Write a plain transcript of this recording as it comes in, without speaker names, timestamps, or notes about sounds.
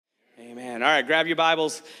All right, grab your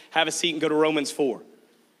Bibles, have a seat, and go to Romans 4.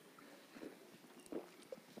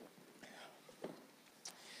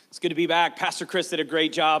 It's good to be back. Pastor Chris did a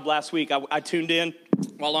great job last week. I tuned in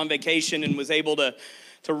while on vacation and was able to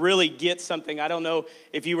really get something. I don't know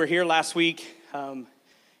if you were here last week.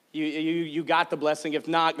 You got the blessing. If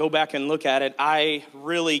not, go back and look at it. I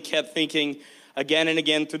really kept thinking again and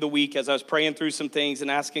again through the week as I was praying through some things and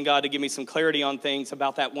asking God to give me some clarity on things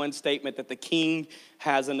about that one statement that the King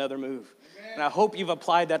has another move. Amen. And I hope you've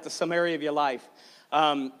applied that to some area of your life.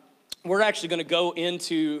 We're actually going to go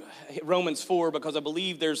into Romans 4 because I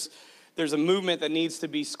believe there's a movement that needs to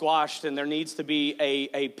be squashed, and there needs to be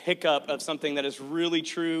a pickup of something that is really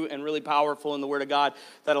true and really powerful in the Word of God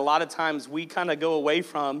that a lot of times we kind of go away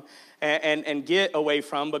from and get away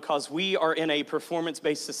from because we are in a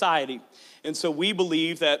performance-based society. And so we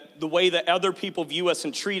believe that the way that other people view us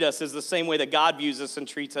and treat us is the same way that God views us and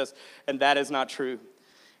treats us, and that is not true.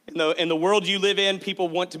 In the world you live in, people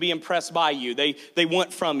want to be impressed by you. They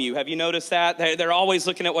want from you. Have you noticed that? They're always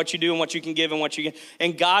looking at what you do and what you can give and what you get.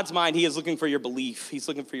 In God's mind, he is looking for your belief. He's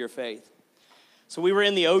looking for your faith. So we were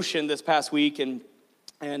in the ocean this past week, and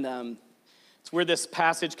it's where this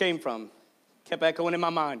passage came from. Kept echoing in my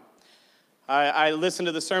mind. I listened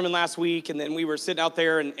to the sermon last week, and then we were sitting out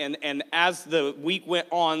there, and as the week went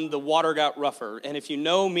on, the water got rougher. And if you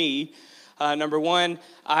know me, number one,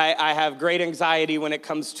 I have great anxiety when it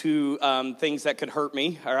comes to things that could hurt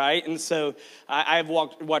me, all right? And so I've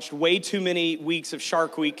watched way too many weeks of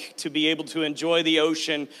Shark Week to be able to enjoy the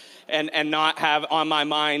ocean and not have on my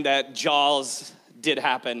mind that Jaws did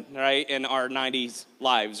happen, right, in our 90s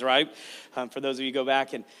lives, right? For those of you who go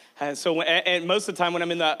back. And so most of the time when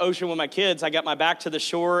I'm in the ocean with my kids, I got my back to the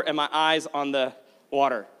shore and my eyes on the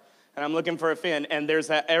water. And I'm looking for a fin, and there's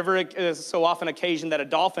that ever so often occasion that a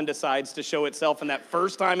dolphin decides to show itself, and that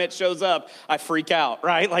first time it shows up, I freak out,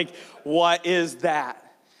 right? Like, what is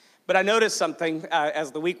that? But I noticed something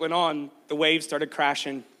as the week went on, the waves started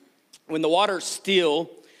crashing. When the water's still,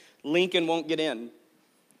 Lincoln won't get in.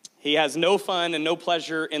 He has no fun and no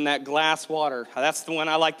pleasure in that glass water. That's the one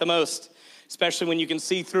I like the most, especially when you can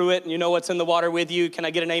see through it and you know what's in the water with you. Can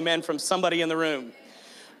I get an amen from somebody in the room?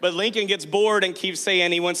 But Lincoln gets bored and keeps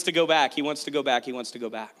saying he wants to go back. He wants to go back. He wants to go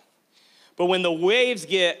back. But when the waves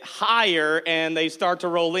get higher and they start to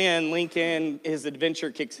roll in, Lincoln, his adventure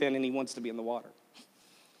kicks in and he wants to be in the water.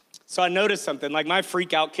 So I noticed something, like my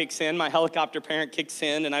freak out kicks in, my helicopter parent kicks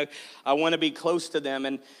in, and I want to be close to them.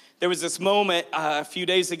 And there was this moment a few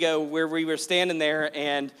days ago where we were standing there,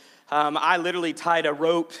 and I literally tied a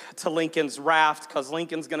rope to Lincoln's raft because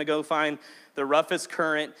Lincoln's going to go find the roughest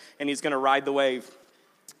current and he's going to ride the wave.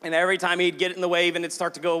 And every time he'd get in the wave and it'd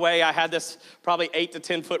start to go away, I had this probably 8 to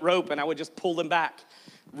 10 foot rope, and I would just pull him back.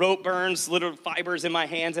 Rope burns, little fibers in my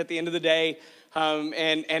hands at the end of the day.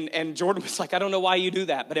 And Jordan was like, I don't know why you do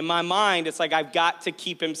that. But in my mind, it's like, I've got to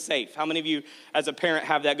keep him safe. How many of you as a parent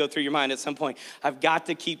have that go through your mind at some point? I've got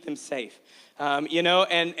to keep them safe. And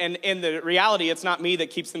in the reality, it's not me that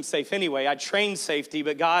keeps them safe anyway. I train safety,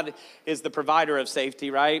 but God is the provider of safety,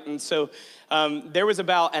 right? And so there was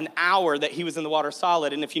about an hour that he was in the water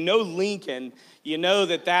solid. And if you know Lincoln, you know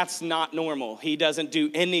that that's not normal. He doesn't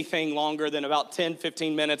do anything longer than about 10,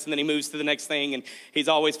 15 minutes, and then he moves to the next thing, and he's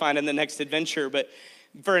always finding the next adventure. But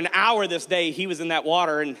for an hour this day, he was in that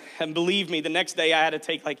water, and believe me, the next day I had to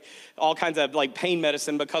take like all kinds of like pain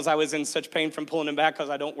medicine because I was in such pain from pulling him back because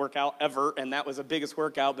I don't work out ever, and that was the biggest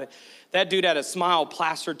workout. But that dude had a smile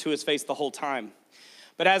plastered to his face the whole time.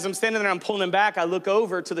 But as I'm standing there, I'm pulling him back, I look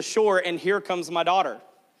over to the shore, and here comes my daughter.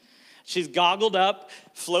 She's goggled up,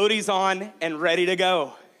 floaties on, and ready to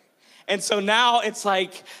go. And so now it's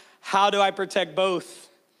like, how do I protect both?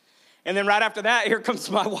 And then right after that, here comes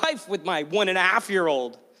my wife with my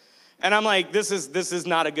 1.5-year-old. And I'm like, this is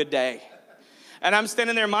not a good day. And I'm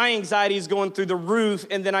standing there, my anxiety is going through the roof,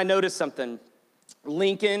 and then I notice something.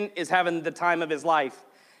 Lincoln is having the time of his life.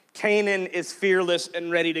 Canaan is fearless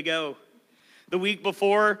and ready to go. The week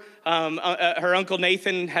before, her Uncle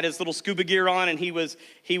Nathan had his little scuba gear on, and he was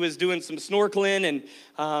doing some snorkeling,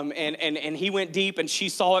 and he went deep, and she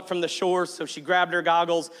saw it from the shore, so she grabbed her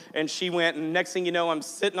goggles, and she went, and next thing you know, I'm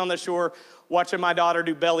sitting on the shore watching my daughter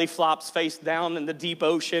do belly flops face down in the deep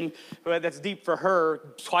ocean. That's deep for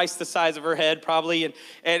her, twice the size of her head probably,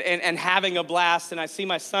 and having a blast. And I see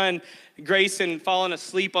my son, Grayson, falling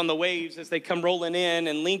asleep on the waves as they come rolling in,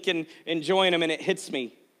 and Lincoln enjoying them, and it hits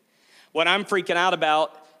me. What I'm freaking out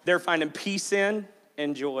about, they're finding peace in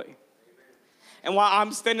and joy. And while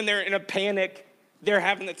I'm standing there in a panic, they're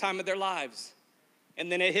having the time of their lives.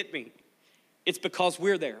 And then it hit me. It's because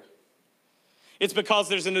we're there. It's because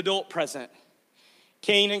there's an adult present.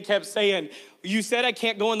 Kanan kept saying, you said I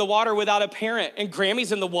can't go in the water without a parent, and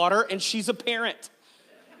Grammy's in the water, and she's a parent.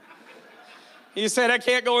 You said I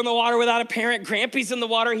can't go in the water without a parent. Grampy's in the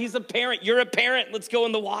water, he's a parent. You're a parent, let's go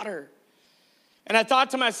in the water. And I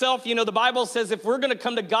thought to myself, the Bible says if we're gonna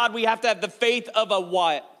come to God, we have to have the faith of a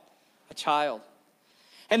what? A child.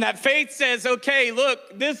 And that faith says, okay, look,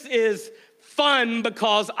 this is fun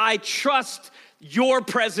because I trust your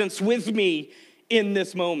presence with me in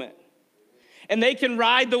this moment. And they can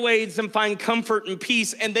ride the waves and find comfort and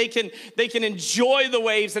peace, and they can enjoy the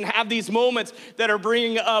waves and have these moments that are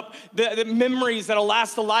bringing up the memories that'll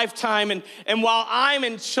last a lifetime. And while I'm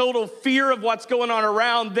in total fear of what's going on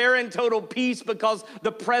around, they're in total peace because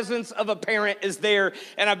the presence of a parent is there.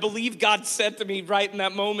 And I believe God said to me right in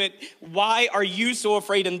that moment, why are you so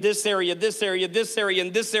afraid in this area, this area, this area,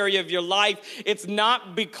 and this area of your life? It's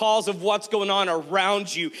not because of what's going on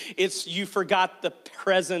around you. It's you forgot the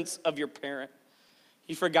presence of your parent.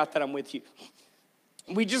 You forgot that I'm with you.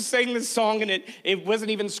 We just sang this song and it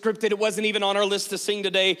wasn't even scripted. It wasn't even on our list to sing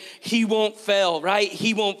today. He won't fail, right?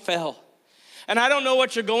 He won't fail. And I don't know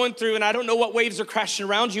what you're going through, and I don't know what waves are crashing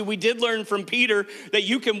around you. We did learn from Peter that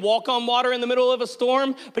you can walk on water in the middle of a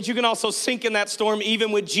storm, but you can also sink in that storm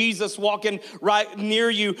even with Jesus walking right near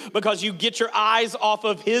you, because you get your eyes off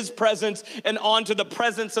of his presence and onto the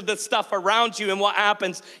presence of the stuff around you. And what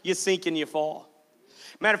happens? You sink and you fall.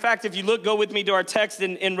 Matter of fact, if you go with me to our text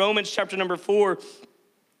in Romans chapter number 4,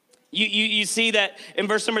 you see that in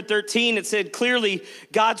verse number 13, it said clearly,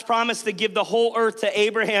 God's promise to give the whole earth to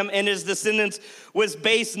Abraham and his descendants was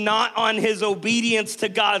based not on his obedience to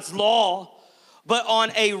God's law, but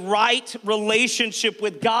on a right relationship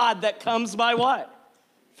with God that comes by what?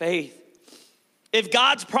 Faith. If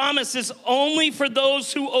God's promise is only for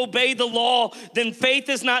those who obey the law, then faith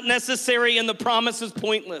is not necessary and the promise is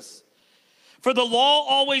pointless. For the law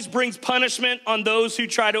always brings punishment on those who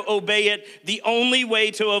try to obey it. The only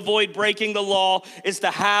way to avoid breaking the law is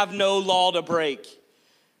to have no law to break.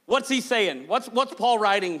 What's he saying? What's Paul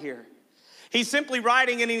writing here? He's simply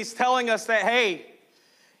writing and he's telling us that, hey,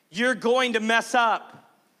 you're going to mess up.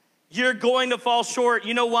 You're going to fall short.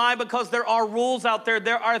 You know why? Because there are rules out there.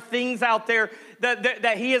 There are things out there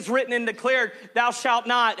that he has written and declared. Thou shalt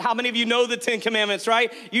not. How many of you know the 10 Commandments,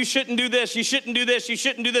 right? You shouldn't do this. You shouldn't do this. You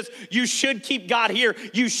shouldn't do this. You should keep God here.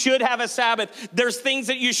 You should have a Sabbath. There's things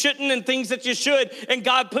that you shouldn't and things that you should. And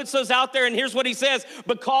God puts those out there. And here's what he says.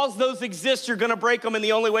 Because those exist, you're going to break them. And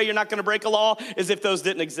the only way you're not going to break a law is if those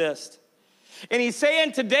didn't exist. And he's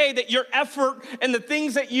saying today that your effort and the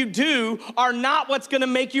things that you do are not what's going to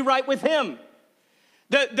make you right with him.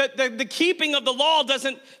 The keeping of the law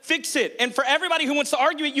doesn't fix it. And for everybody who wants to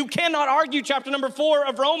argue it, you cannot argue chapter number 4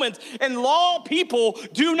 of Romans. And law people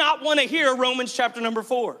do not want to hear Romans chapter number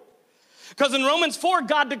 4. Because in Romans 4,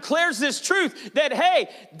 God declares this truth that, hey,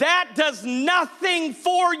 that does nothing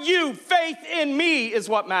for you. Faith in me is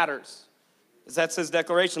what matters. That's his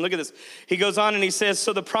declaration. Look at this. He goes on and he says,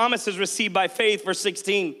 so the promise is received by faith, verse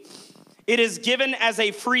 16. It is given as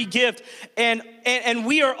a free gift, and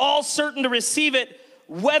we are all certain to receive it,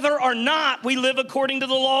 whether or not we live according to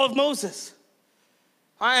the law of Moses.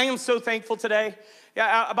 I am so thankful today.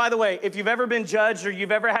 Yeah, by the way, if you've ever been judged or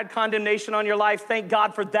you've ever had condemnation on your life, thank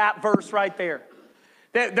God for that verse right there.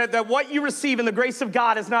 That what you receive in the grace of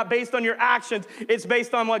God is not based on your actions. It's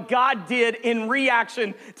based on what God did in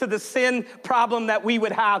reaction to the sin problem that we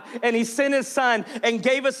would have. And he sent his son and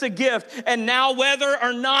gave us a gift. And now whether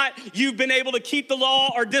or not you've been able to keep the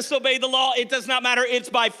law or disobey the law, it does not matter. It's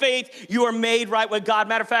by faith you are made right with God.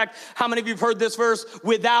 Matter of fact, how many of you have heard this verse?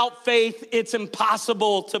 Without faith, it's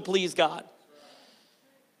impossible to please God.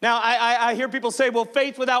 Now, I hear people say, well,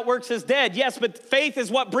 faith without works is dead. Yes, but faith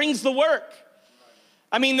is what brings the work.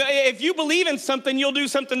 I mean, if you believe in something, you'll do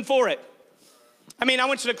something for it. I mean, I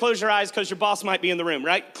want you to close your eyes because your boss might be in the room,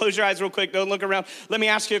 right? Close your eyes real quick. Don't look around. Let me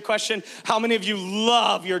ask you a question. How many of you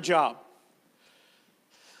love your job?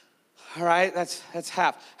 All right, that's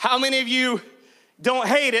half. How many of you don't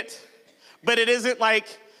hate it, but it isn't like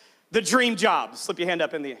the dream job? Slip your hand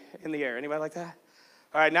up in the air. Anybody like that?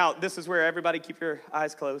 All right, now this is where everybody keep your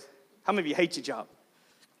eyes closed. How many of you hate your job?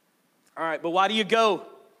 All right, but why do you go?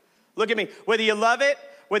 Look at me. Whether you love it,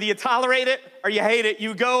 whether you tolerate it, or you hate it,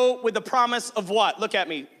 you go with the promise of what? Look at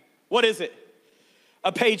me. What is it?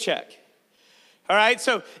 A paycheck. All right,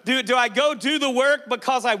 so do I go do the work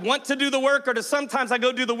because I want to do the work, or do sometimes I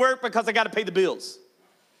go do the work because I got to pay the bills,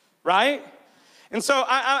 right? And so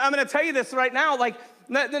I'm going to tell you this right now, like,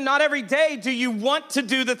 not every day do you want to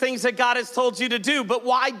do the things that God has told you to do, but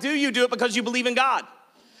why do you do it? Because you believe in God.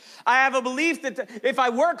 I have a belief that if I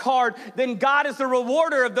work hard, then God is the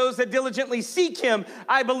rewarder of those that diligently seek him.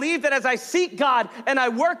 I believe that as I seek God and I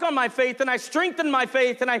work on my faith and I strengthen my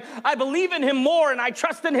faith and I believe in him more and I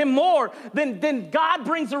trust in him more, then God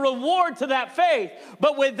brings a reward to that faith.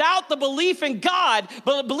 But without the belief in God,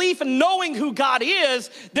 but belief in knowing who God is,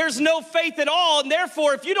 there's no faith at all. And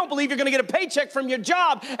therefore, if you don't believe you're going to get a paycheck from your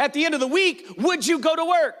job at the end of the week, would you go to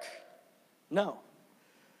work? No.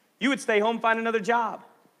 You would stay home, find another job.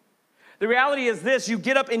 The reality is this: you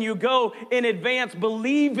get up and you go in advance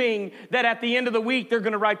believing that at the end of the week they're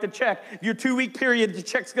going to write the check. Your 2-week period, the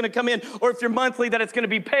check's going to come in, or if you're monthly, that it's going to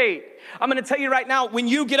be paid. I'm going to tell you right now, when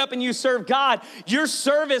you get up and you serve God, your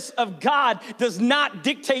service of God does not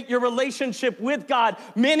dictate your relationship with God.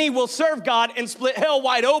 Many will serve God and split hell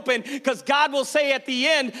wide open because God will say at the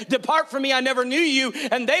end, "Depart from me, I never knew you."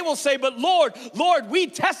 And they will say, "But Lord, we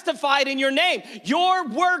testified in your name." Your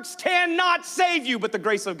works cannot save you, but the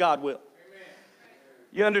grace of God will.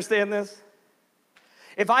 You understand this?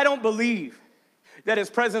 If I don't believe that his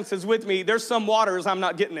presence is with me, there's some waters I'm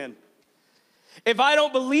not getting in. If I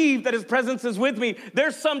don't believe that his presence is with me,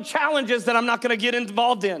 there's some challenges that I'm not going to get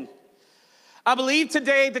involved in. I believe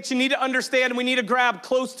today that you need to understand, and we need to grab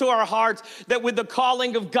close to our hearts, that with the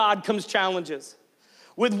calling of God comes challenges.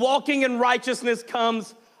 With walking in righteousness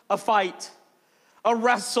comes a fight, a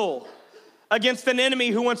wrestle against an enemy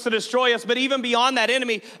who wants to destroy us, but even beyond that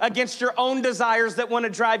enemy, against your own desires that want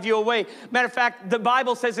to drive you away. Matter of fact, the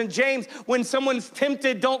Bible says in James, when someone's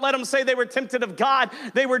tempted, don't let them say they were tempted of God.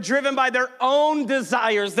 They were driven by their own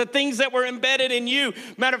desires, the things that were embedded in you.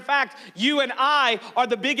 Matter of fact, you and I are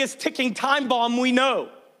the biggest ticking time bomb we know.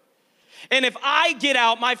 And if I get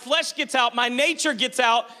out, my flesh gets out, my nature gets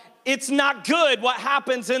out, it's not good what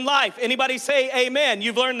happens in life. Anybody say amen?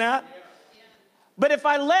 You've learned that? But if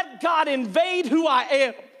I let God invade who I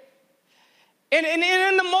am, and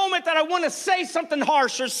in the moment that I want to say something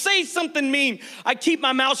harsh or say something mean, I keep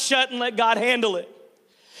my mouth shut and let God handle it.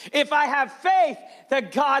 If I have faith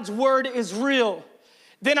that God's word is real,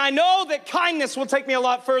 then I know that kindness will take me a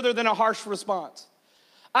lot further than a harsh response.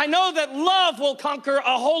 I know that love will conquer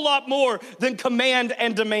a whole lot more than command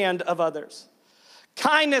and demand of others.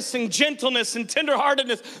 Kindness and gentleness and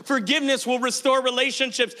tenderheartedness, forgiveness will restore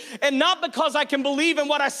relationships. And not because I can believe in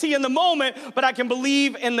what I see in the moment, but I can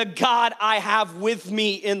believe in the God I have with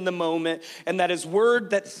me in the moment. And that his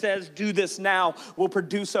word that says, "Do this now," will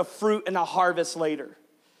produce a fruit and a harvest later.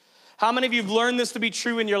 How many of you have learned this to be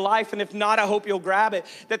true in your life? And if not, I hope you'll grab it.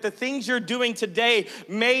 That the things you're doing today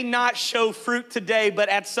may not show fruit today, but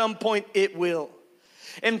at some point it will.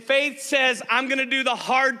 And faith says, I'm going to do the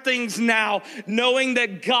hard things now, knowing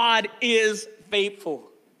that God is faithful.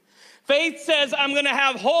 Faith says, I'm going to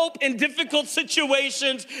have hope in difficult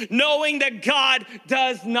situations, knowing that God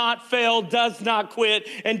does not fail, does not quit,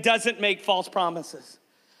 and doesn't make false promises.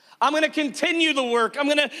 I'm going to continue the work. I'm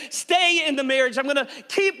going to stay in the marriage. I'm going to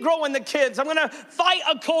keep growing the kids. I'm going to fight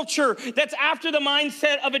a culture that's after the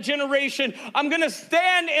mindset of a generation. I'm going to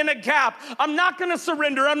stand in a gap. I'm not going to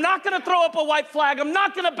surrender. I'm not going to throw up a white flag. I'm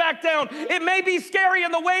not going to back down. It may be scary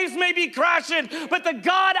and the waves may be crashing, but the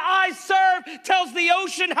God I serve tells the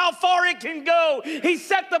ocean how far it can go. He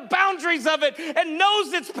set the boundaries of it and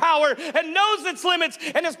knows its power and knows its limits.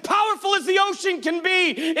 And as powerful as the ocean can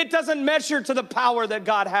be, it doesn't measure to the power that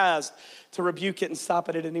God has to rebuke it and stop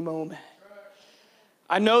it at any moment.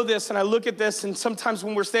 I know this and I look at this, and sometimes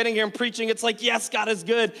when we're standing here and preaching, it's like, yes, God is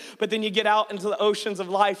good. But then you get out into the oceans of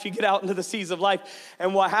life, you get out into the seas of life,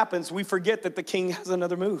 and what happens? We forget that the King has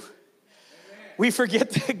another move. We forget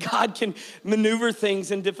that God can maneuver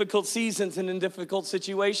things in difficult seasons and in difficult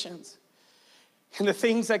situations. And the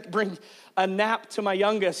things that bring a nap to my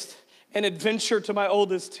youngest, an adventure to my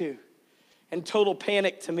oldest two, and total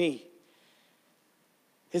panic to me,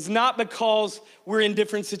 is not because we're in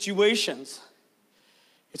different situations.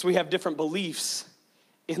 It's we have different beliefs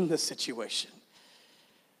in the situation.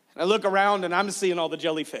 And I look around and I'm seeing all the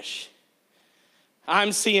jellyfish.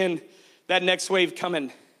 I'm seeing that next wave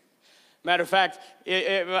coming. Matter of fact,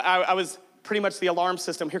 I was pretty much the alarm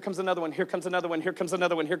system. Here comes another one, here comes another one, here comes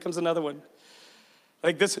another one, here comes another one.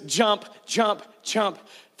 Like this jump, jump, jump.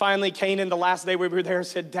 Finally, Canaan, the last day we were there,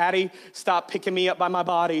 said, "Daddy, stop picking me up by my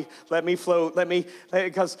body. Let me float,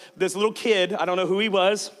 because this little kid, I don't know who he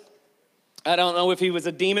was. I don't know if he was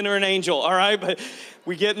a demon or an angel, all right? But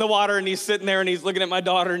we get in the water and he's sitting there and he's looking at my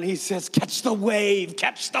daughter and he says, catch the wave,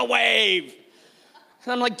 catch the wave.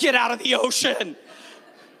 And I'm like, get out of the ocean.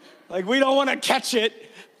 Like, we don't want to catch it.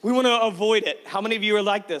 We want to avoid it. How many of you are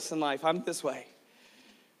like this in life? I'm this way.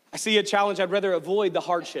 I see a challenge. I'd rather avoid the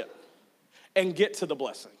hardship and get to the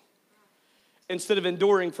blessing instead of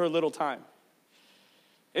enduring for a little time.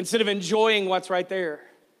 instead of enjoying what's right there.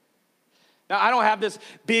 Now, I don't have this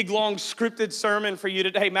big, long, scripted sermon for you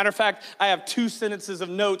today. Matter of fact, I have 2 sentences of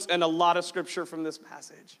notes and a lot of scripture from this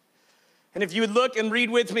passage. And if you would look and read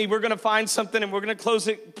with me, we're going to find something and we're going to close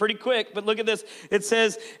it pretty quick. But look at this. It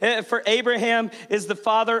says, for Abraham is the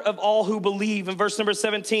father of all who believe. In verse number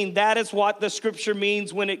 17, that is what the scripture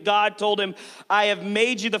means when God told him, I have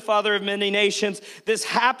made you the father of many nations. This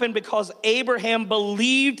happened because Abraham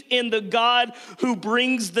believed in the God who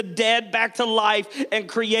brings the dead back to life and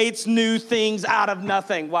creates new things out of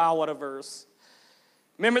nothing. Wow, what a verse.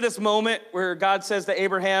 Remember this moment where God says to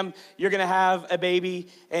Abraham, you're going to have a baby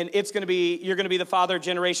and you're going to be the father of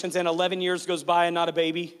generations, and 11 years goes by and not a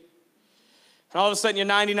baby. And all of a sudden you're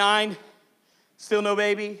 99, still no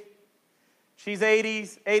baby. She's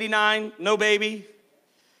 80s, 89, no baby.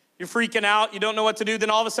 You're freaking out. You don't know what to do.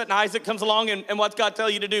 Then all of a sudden Isaac comes along, and what's God tell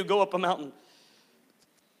you to do? Go up a mountain.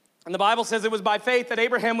 And the Bible says it was by faith that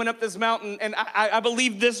Abraham went up this mountain. And I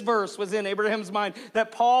believe this verse was in Abraham's mind,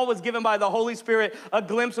 that Paul was given by the Holy Spirit a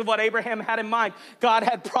glimpse of what Abraham had in mind. God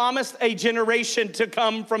had promised a generation to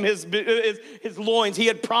come from his loins. He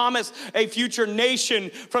had promised a future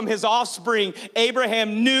nation from his offspring.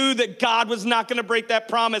 Abraham knew that God was not going to break that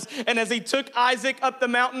promise. And as he took Isaac up the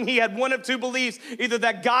mountain, he had one of 2 beliefs, either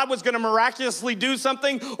that God was going to miraculously do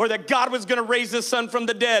something or that God was going to raise his son from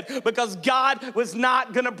the dead, because God was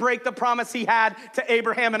not going to break the promise he had to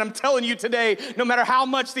Abraham. And I'm telling you today, no matter how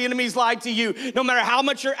much the enemy's lied to you, no matter how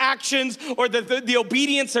much your actions or the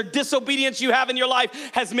obedience or disobedience you have in your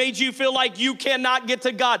life has made you feel like you cannot get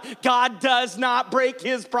to God, God does not break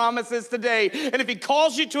his promises today. And if he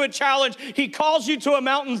calls you to a challenge, he calls you to a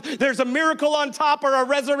mountain, there's a miracle on top or a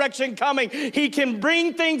resurrection coming. He can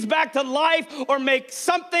bring things back to life or make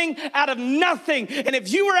something out of nothing. And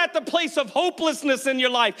if you are at the place of hopelessness in your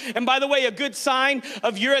life, and by the way, a good sign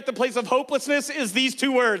of you're at the place of hopelessness is these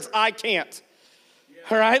 2 words, I can't.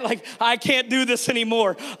 All right, like, I can't do this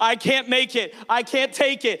anymore. I can't make it. I can't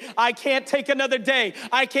take it. I can't take another day.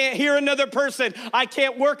 I can't hear another person. I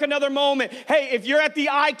can't work another moment. Hey, if you're at the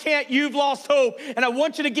I can't, you've lost hope. And I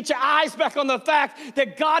want you to get your eyes back on the fact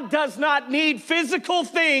that God does not need physical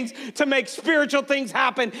things to make spiritual things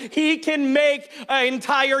happen. He can make an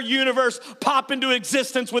entire universe pop into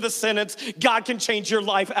existence with a sentence. God can change your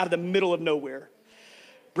life out of the middle of nowhere.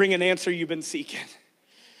 Bring an answer you've been seeking.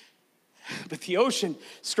 But the ocean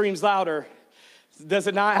screams louder. Does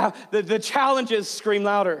it not? The challenges scream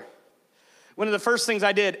louder. One of the first things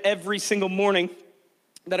I did every single morning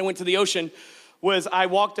that I went to the ocean was I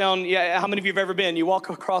walked down, how many of you have ever been? You walk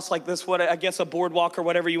across like this, what I guess a boardwalk or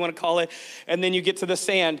whatever you want to call it, and then you get to the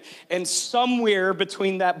sand. And somewhere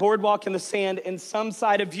between that boardwalk and the sand, and some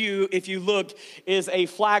side of you, if you look, is a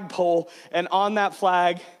flagpole. And on that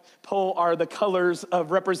flagpole are the colors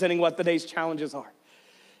of representing what the day's challenges are.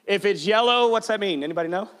 If it's yellow, what's that mean? Anybody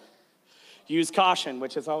know? Use caution,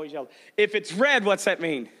 which is always yellow. If it's red, what's that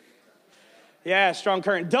mean? Yeah, strong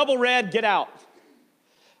current. Double red, get out.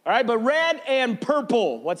 All right, but red and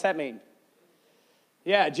purple, what's that mean?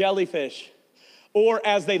 Yeah, jellyfish. Or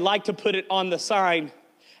as they like to put it on the sign,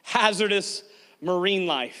 hazardous marine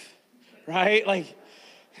life, right? Like,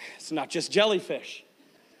 it's not just jellyfish,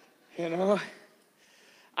 you know?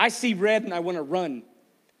 I see red and I want to run.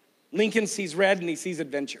 Lincoln sees red and he sees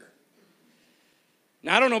adventure.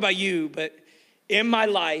 Now, I don't know about you, but in my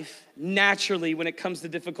life, naturally, when it comes to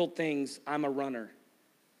difficult things, I'm a runner.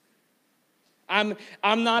 I'm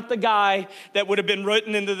not the guy that would have been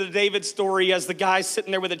written into the David story as the guy sitting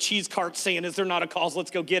there with a cheese cart saying, is there not a cause? Let's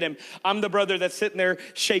go get him. I'm the brother that's sitting there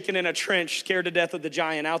shaking in a trench, scared to death of the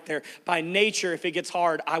giant out there. By nature, if it gets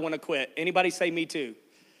hard, I want to quit. Anybody say me too?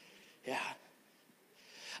 Yeah.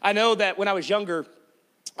 I know that when I was younger,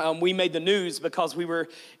 we made the news because we were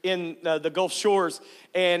in the Gulf Shores,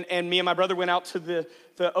 and me and my brother went out to the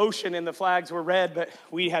ocean, and the flags were red, but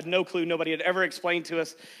we had no clue. Nobody had ever explained to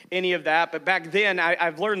us any of that. But back then,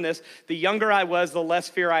 I've learned this. The younger I was, the less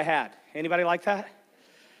fear I had. Anybody like that?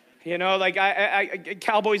 You know, like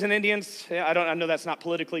Cowboys and Indians, I know that's not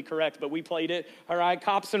politically correct, but we played it, all right?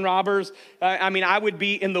 Cops and robbers. I would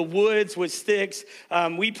be in the woods with sticks.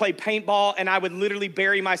 We played paintball, and I would literally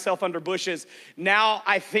bury myself under bushes. Now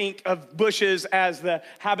I think of bushes as the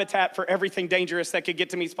habitat for everything dangerous that could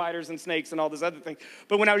get to me, spiders and snakes and all this other thing.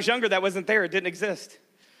 But when I was younger, that wasn't there. It didn't exist.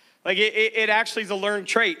 Like, it actually is a learned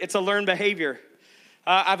trait. It's a learned behavior.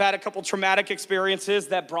 I've had a couple traumatic experiences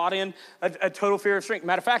that brought in a total fear of snakes.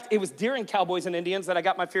 Matter of fact, it was during Cowboys and Indians that I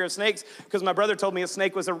got my fear of snakes, because my brother told me a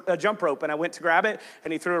snake was a jump rope, and I went to grab it,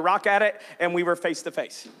 and he threw a rock at it, and we were face to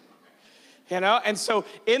face. And so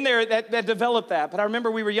in there, that developed that. But I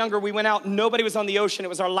remember we were younger, we went out, nobody was on the ocean. It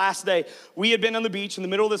was our last day. We had been on the beach in the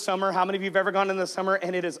middle of the summer. How many of you have ever gone in the summer?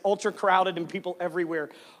 And it is ultra crowded and people everywhere.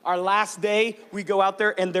 Our last day, we go out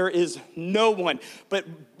there and there is no one. But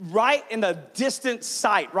right in the distant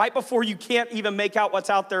sight, right before you can't even make out what's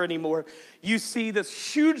out there anymore, you see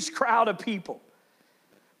this huge crowd of people.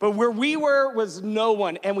 But where we were was no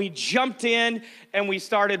one. And we jumped in and we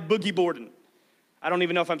started boogie boarding. I don't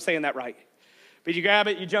even know if I'm saying that right. But you grab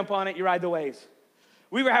it, you jump on it, you ride the waves.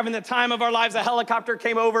 We were having the time of our lives. A helicopter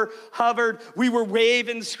came over, hovered. We were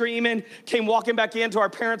waving, screaming, came walking back in to our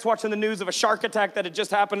parents watching the news of a shark attack that had just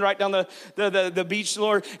happened right down the beach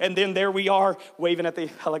floor. And then there we are waving at the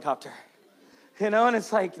helicopter. And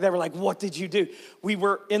it's like, they were like, what did you do? We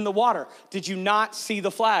were in the water. Did you not see the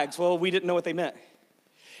flags? Well, we didn't know what they meant.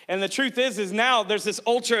 And the truth is now there's this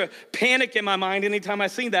ultra panic in my mind anytime I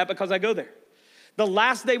see that because I go there. The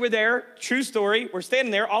last day we're there, true story, we're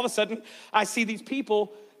standing there, all of a sudden, I see these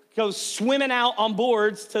people go swimming out on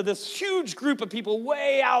boards to this huge group of people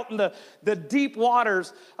way out in the deep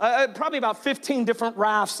waters, probably about 15 different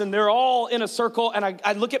rafts, and they're all in a circle, and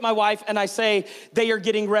I look at my wife and I say, they are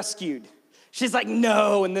getting rescued. She's like,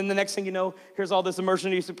 no, and then the next thing you know, here's all this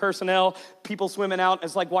emergency personnel, people swimming out.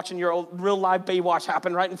 It's like watching your old real live Baywatch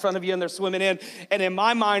happen right in front of you, and they're swimming in, and in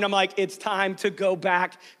my mind, I'm like, it's time to go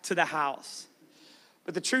back to the house.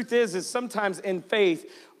 But the truth is sometimes in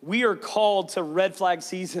faith, we are called to red flag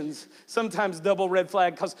seasons, sometimes double red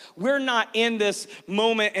flag, because we're not in this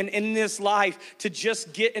moment and in this life to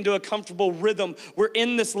just get into a comfortable rhythm. We're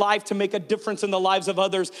in this life to make a difference in the lives of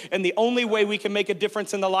others, and the only way we can make a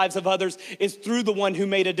difference in the lives of others is through the one who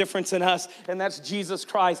made a difference in us, and that's Jesus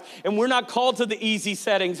Christ. And we're not called to the easy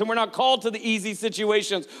settings, and we're not called to the easy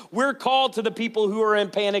situations. We're called to the people who are in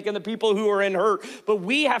panic and the people who are in hurt, but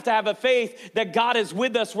we have to have a faith that God is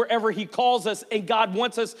with us wherever he calls us, and God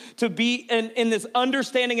wants us to be in this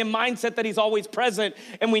understanding and mindset that he's always present.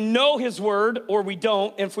 And we know his word, or we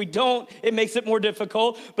don't. And if we don't, it makes it more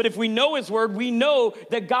difficult. But if we know his word, we know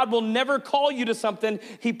that God will never call you to something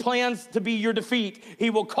he plans to be your defeat. He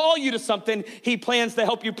will call you to something he plans to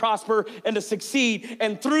help you prosper and to succeed.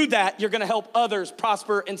 And through that, you're gonna help others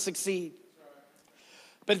prosper and succeed.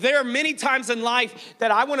 But there are many times in life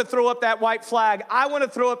that I want to throw up that white flag. I want to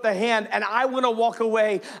throw up the hand and I want to walk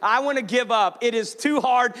away. I want to give up. It is too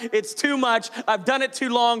hard. It's too much. I've done it too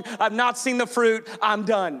long. I've not seen the fruit. I'm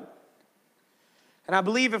done. And I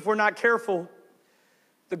believe if we're not careful,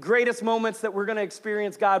 the greatest moments that we're going to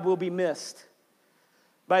experience God will be missed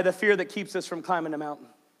by the fear that keeps us from climbing the mountain.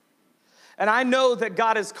 And I know that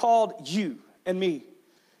God has called you and me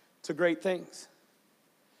to great things.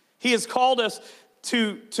 He has called us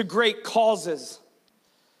to great causes.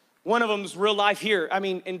 One of them is real life here. I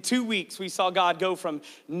mean, in 2 weeks, we saw God go from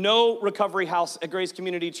no recovery house at Grace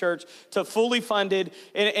Community Church to fully funded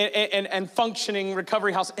and functioning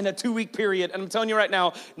recovery house in a 2-week period. And I'm telling you right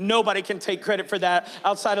now, nobody can take credit for that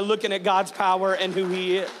outside of looking at God's power and who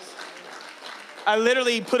he is. I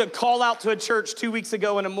literally put a call out to a church 2 weeks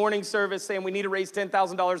ago in a morning service saying we need to raise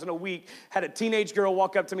 $10,000 in a week. Had a teenage girl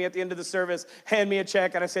walk up to me at the end of the service, hand me a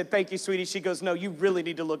check, and I said, thank you, sweetie. She goes, no, you really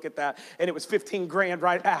need to look at that. And it was 15 grand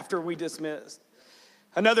right after we dismissed.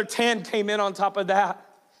 Another 10 came in on top of that.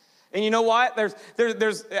 And you know what?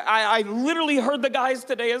 I literally heard the guys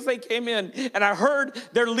today as they came in, and I heard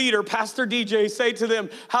their leader, Pastor DJ, say to them,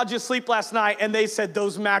 how'd you sleep last night? And they said,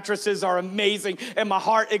 those mattresses are amazing. And my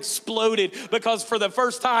heart exploded because for the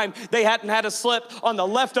first time, they hadn't had to slip on the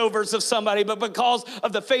leftovers of somebody, but because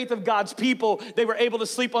of the faith of God's people, they were able to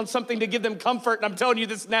sleep on something to give them comfort. And I'm telling you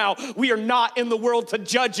this now, we are not in the world to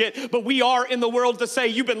judge it, but we are in the world to say,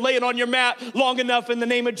 you've been laying on your mat long enough in the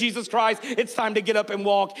name of Jesus Christ. It's time to get up and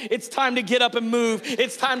walk. It's time to get up and move.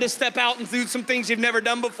 It's time to step out and do some things you've never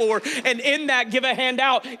done before. And in that, give a hand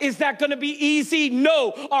out. Is that going to be easy?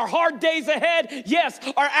 No. Are hard days ahead? Yes.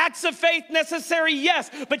 Are acts of faith necessary?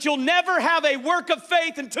 Yes. But you'll never have a work of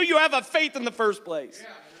faith until you have a faith in the first place. Yeah.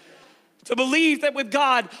 To believe that with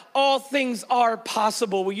God, all things are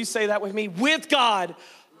possible. Will you say that with me? With God,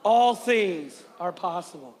 all things are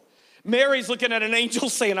possible. Mary's looking at an angel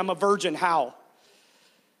saying, I'm a virgin. How?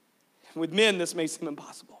 With men, this may seem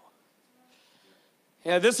impossible.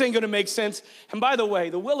 Yeah, this ain't gonna make sense. And by the way,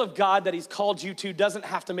 the will of God that he's called you to doesn't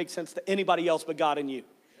have to make sense to anybody else but God and you.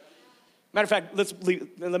 Matter of fact,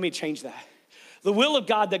 let me change that. The will of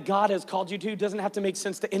God that God has called you to doesn't have to make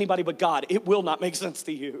sense to anybody but God. It will not make sense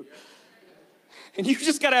to you. And you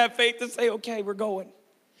just gotta have faith to say, okay, we're going.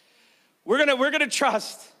 We're gonna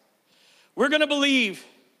trust. We're gonna believe.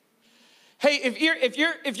 Hey,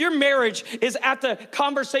 if your marriage is at the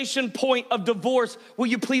conversation point of divorce, will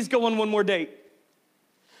you please go on one more date?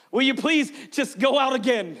 Will you please just go out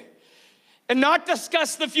again and not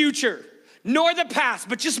discuss the future nor the past,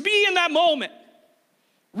 but just be in that moment.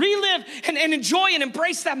 Relive and enjoy and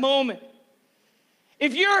embrace that moment.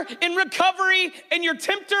 If you're in recovery and your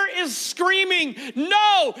tempter is screaming,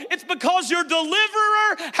 no, it's because your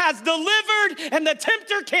deliverer has delivered and the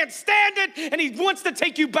tempter can't stand it and he wants to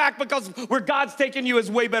take you back, because where God's taken you is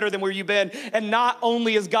way better than where you've been. And not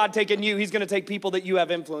only is God taking you, he's gonna take people that you have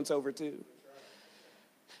influence over too.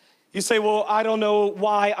 You say, well, I don't know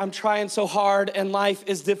why I'm trying so hard and life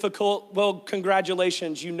is difficult. Well,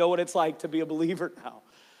 congratulations, you know what it's like to be a believer now.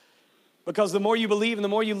 Because the more you believe and the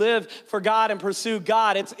more you live for God and pursue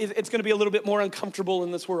God, it's gonna be a little bit more uncomfortable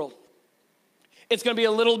in this world. It's gonna be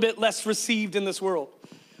a little bit less received in this world.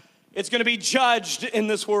 It's gonna be judged in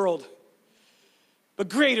this world. But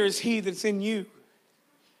greater is he that's in you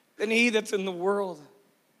than he that's in the world.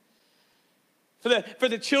 For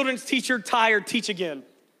the children's teacher tired, teach again.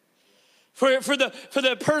 For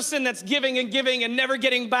the person that's giving and never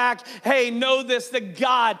getting back, hey, know this, that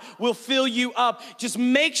God will fill you up. Just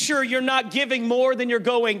make sure you're not giving more than you're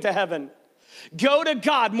going to heaven. Go to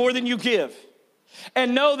God more than you give,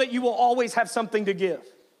 and know that you will always have something to give.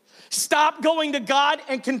 Stop going to God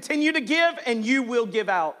and continue to give, and you will give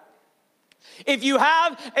out. If you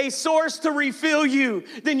have a source to refill you,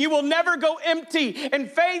 then you will never go empty. And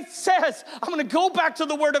faith says, I'm gonna go back to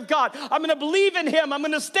the Word of God. I'm gonna believe in Him. I'm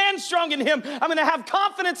gonna stand strong in Him. I'm gonna have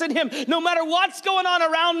confidence in Him no matter what's going on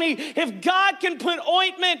around me. If God can put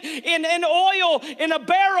ointment in oil in a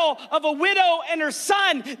barrel of a widow and her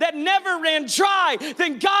son that never ran dry,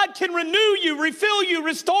 then God can renew you, refill you,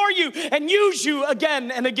 restore you, and use you again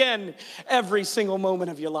and again every single moment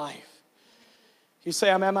of your life. You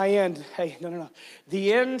say, I'm at my end. Hey, no.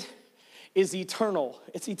 The end is eternal.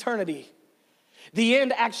 It's eternity. The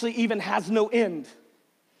end actually even has no end.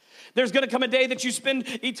 There's gonna come a day that you spend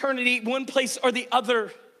eternity one place or the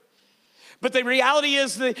other. But the reality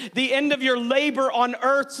is the end of your labor on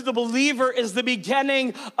earth to the believer is the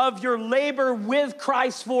beginning of your labor with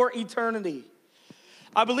Christ for eternity.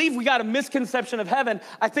 I believe we got a misconception of heaven.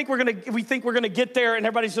 We think we're gonna get there and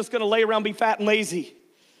everybody's just gonna lay around, be fat and lazy.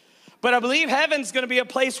 But I believe heaven's gonna be a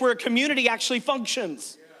place where a community actually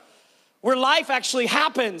functions, where life actually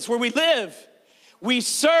happens, where we live, we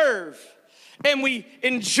serve, and we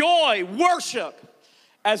enjoy worship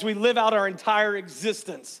as we live out our entire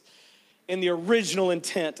existence in the original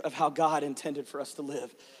intent of how God intended for us to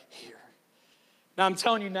live here. Now I'm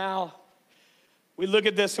telling you now, we look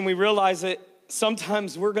at this and we realize that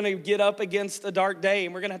sometimes we're gonna get up against a dark day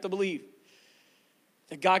and we're gonna have to believe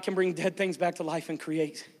that God can bring dead things back to life and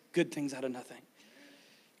create good things out of nothing.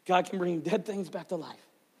 God can bring dead things back to life.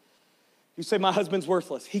 You say, my husband's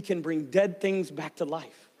worthless. He can bring dead things back to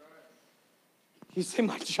life. You say,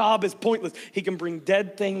 my job is pointless. He can bring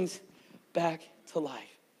dead things back to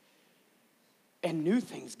life. And new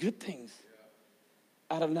things, good things,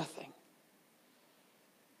 out of nothing.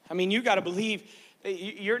 I mean, you gotta believe that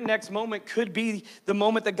your next moment could be the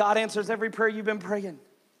moment that God answers every prayer you've been praying.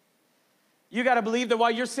 You gotta believe that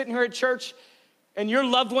while you're sitting here at church, and your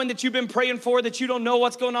loved one that you've been praying for, that you don't know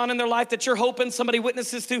what's going on in their life, that you're hoping somebody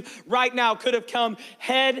witnesses to right now, could have come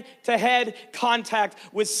head-to-head contact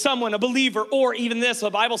with someone, a believer, or even this. The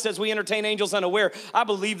Bible says we entertain angels unaware. I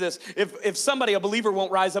believe this. If somebody, a believer,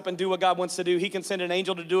 won't rise up and do what God wants to do, he can send an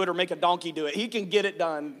angel to do it or make a donkey do it. He can get it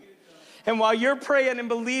done. And while you're praying and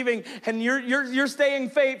believing and you're staying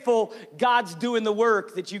faithful, God's doing the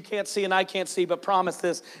work that you can't see and I can't see, but promise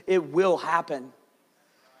this, it will happen.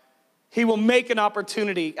 He will make an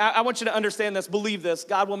opportunity. I want you to understand this, believe this.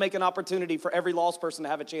 God will make an opportunity for every lost person to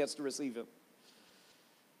have a chance to receive Him.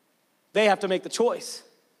 They have to make the choice.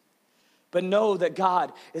 But know that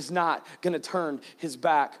God is not gonna turn His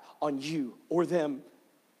back on you or them.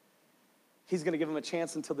 He's gonna give them a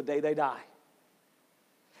chance until the day they die.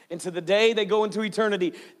 Until the day they go into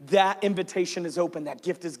eternity, that invitation is open, that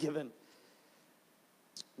gift is given.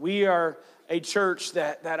 We are a church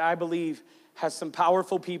that I believe has some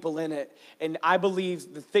powerful people in it. And I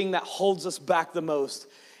believe the thing that holds us back the most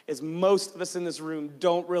is most of us in this room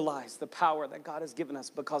don't realize the power that God has given us,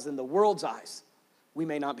 because in the world's eyes, we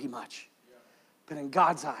may not be much. But in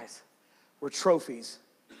God's eyes, we're trophies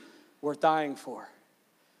worth dying for.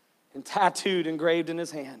 And tattooed, engraved in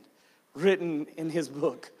His hand, written in His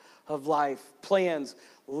book of life, plans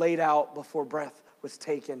laid out before breath was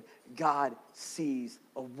taken. God sees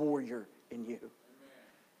a warrior in you.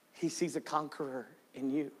 He sees a conqueror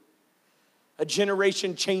in you, a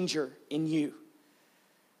generation changer in you.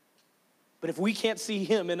 But if we can't see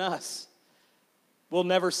Him in us, we'll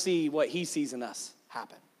never see what he sees in us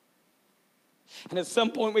happen. And at some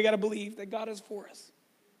point, we got to believe that God is for us.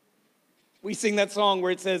 We sing that song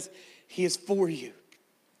where it says, he is for you.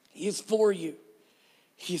 He is for you.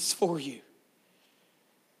 He is for you.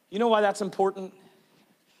 You know why that's important?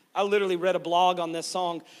 I literally read a blog on this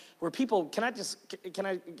song where people, I'm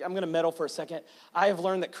going to meddle for a second. I have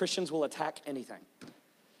learned that Christians will attack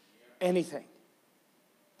anything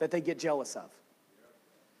that they get jealous of.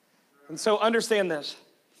 And so understand this.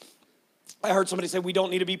 I heard somebody say we don't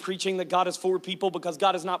need to be preaching that God is for people because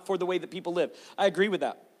God is not for the way that people live. I agree with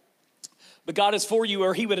that. But God is for you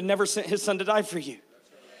or he would have never sent his son to die for you.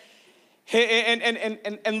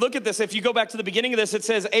 And look at this. If you go back to the beginning of this, it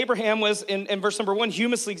says Abraham was, in verse number 1,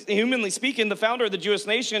 humanly speaking, the founder of the Jewish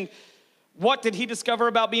nation. What did he discover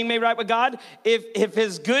about being made right with God? If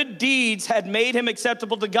his good deeds had made him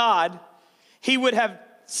acceptable to God, he would have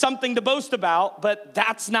something to boast about, but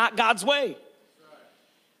that's not God's way.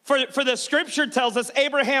 For the scripture tells us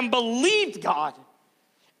Abraham believed God,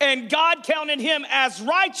 and God counted him as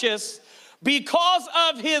righteous because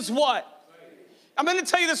of his what? I'm going to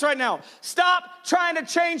tell you this right now. Stop trying to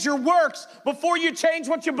change your works before you change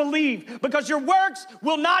what you believe, because your works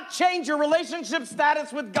will not change your relationship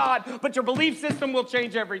status with God, but your belief system will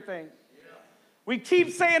change everything. We keep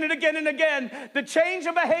saying it again and again. The change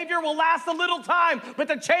of behavior will last a little time, but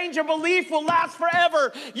the change of belief will last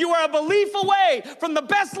forever. You are a belief away from the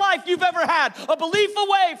best life you've ever had, a belief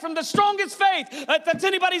away from the strongest faith that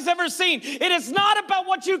anybody's ever seen. It is not about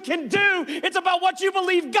what you can do. It's about what you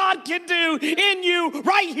believe God can do in you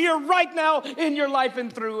right here, right now, in your life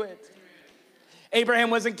and through it. Abraham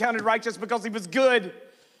wasn't counted righteous because he was good.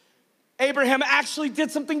 Abraham actually did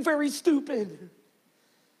something very stupid.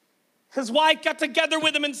 His wife got together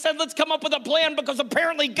with him and said, let's come up with a plan because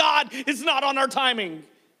apparently God is not on our timing.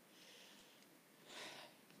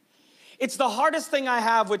 It's the hardest thing I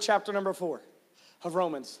have with chapter number 4 of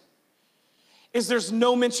Romans, is there's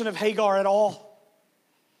no mention of Hagar at all.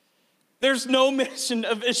 There's no mention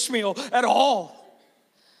of Ishmael at all.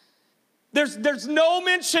 There's no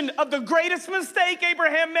mention of the greatest mistake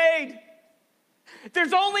Abraham made.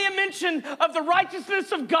 There's only a mention of the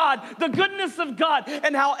righteousness of God, the goodness of God,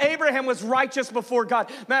 and how Abraham was righteous before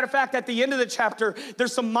God. Matter of fact, at the end of the chapter,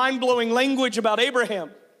 there's some mind-blowing language about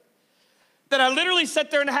Abraham that I literally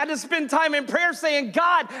sat there and had to spend time in prayer saying,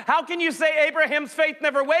 God, how can you say Abraham's faith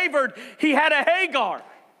never wavered? He had a Hagar.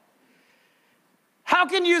 How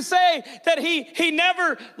can you say that he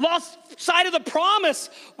never lost sight of the promise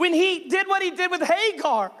when he did what he did with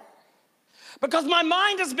Hagar? Because my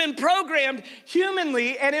mind has been programmed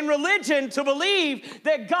humanly and in religion to believe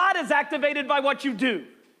that God is activated by what you do.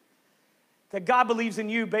 That God believes in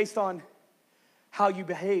you based on how you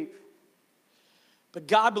behave. But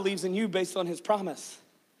God believes in you based on his promise.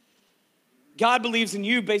 God believes in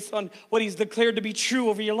you based on what he's declared to be true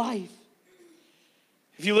over your life.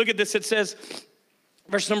 If you look at this, it says,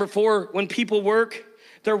 verse number 4, when people work,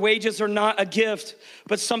 their wages are not a gift,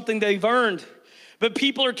 but something they've earned. But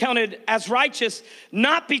people are counted as righteous,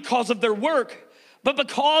 not because of their work, but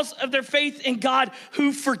because of their faith in God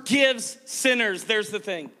who forgives sinners. There's the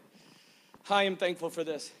thing. I am thankful for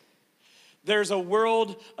this. There's a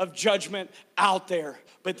world of judgment out there,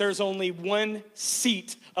 but there's only one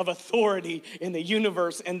seat of authority in the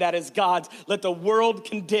universe, and that is God's. Let the world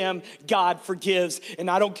condemn, God forgives. And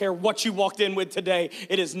I don't care what you walked in with today.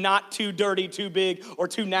 It is not too dirty, too big, or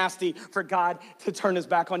too nasty for God to turn his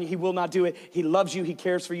back on you. He will not do it. He loves you, he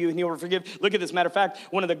cares for you, and he will forgive. Look at this. Matter of fact,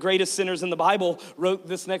 one of the greatest sinners in the Bible wrote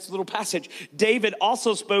this next little passage. David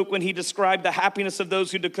also spoke when he described the happiness of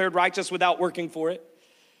those who declared righteous without working for it.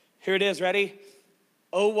 Here it is, ready?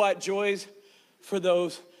 Oh, what joys for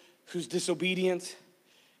those whose disobedience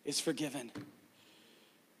is forgiven.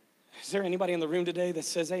 Is there anybody in the room today that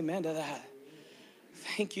says amen to that?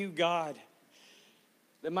 Thank you, God,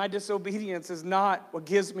 that my disobedience is not what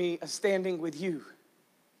gives me a standing with you,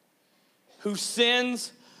 whose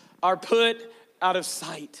sins are put out of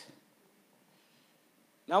sight.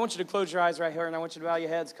 Now I want you to close your eyes right here, and I want you to bow your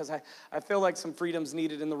heads, because I feel like some freedom's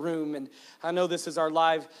needed in the room, and I know this is our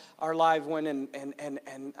live one, and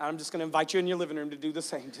I'm just going to invite you in your living room to do the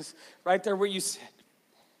same, just right there where you sit.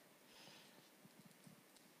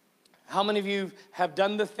 How many of you have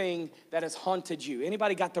done the thing that has haunted you?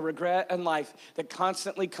 Anybody got the regret in life that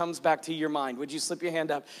constantly comes back to your mind? Would you slip your hand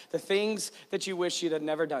up? The things that you wish you'd have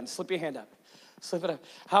never done. Slip your hand up. Slip it up.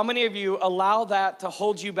 How many of you allow that to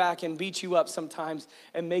hold you back and beat you up sometimes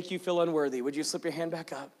and make you feel unworthy? Would you slip your hand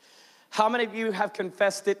back up? How many of you have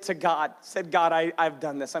confessed it to God? Said, God, I've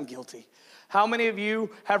done this, I'm guilty. How many of you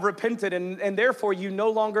have repented and therefore you no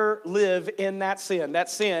longer live in that sin? That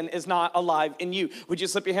sin is not alive in you. Would you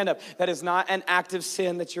slip your hand up? That is not an active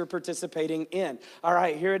sin that you're participating in. All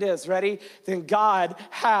right, here it is. Ready? Then God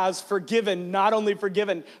has forgiven, not only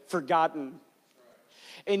forgiven, forgotten.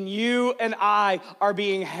 And you and I are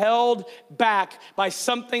being held back by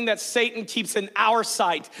something that Satan keeps in our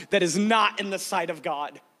sight that is not in the sight of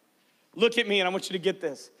God. Look at me and I want you to get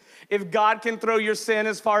this. If God can throw your sin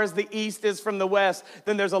as far as the east is from the west,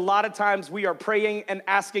 then there's a lot of times we are praying and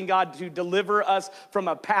asking God to deliver us from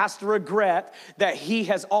a past regret that he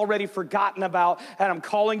has already forgotten about. And I'm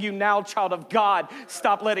calling you now, child of God,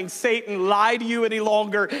 stop letting Satan lie to you any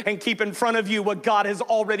longer and keep in front of you what God has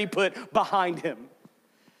already put behind him.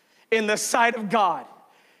 In the sight of God,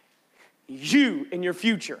 you and your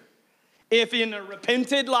future, if in a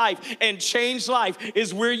repented life and changed life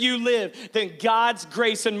is where you live, then God's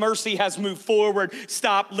grace and mercy has moved forward.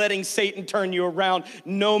 Stop letting Satan turn you around.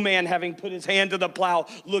 No man having put his hand to the plow,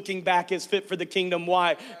 looking back is fit for the kingdom.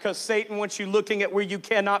 Why? Because Satan wants you looking at where you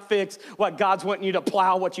cannot fix what God's wanting you to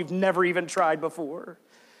plow what you've never even tried before.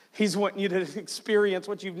 He's wanting you to experience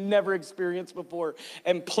what you've never experienced before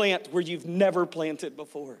and plant where you've never planted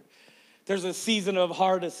before. There's a season of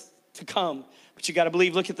harvest to come. But you got to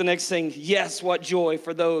believe. Look at the next thing. Yes, what joy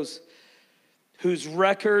for those whose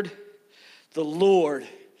record the Lord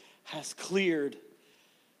has cleared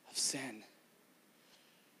of sin.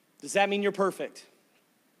 Does that mean you're perfect?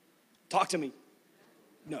 Talk to me.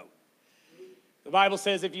 No. The Bible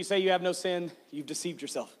says if you say you have no sin, you've deceived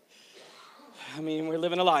yourself. I mean, we're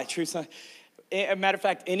living a lie. Truth. As a matter of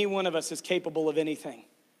fact, any one of us is capable of anything.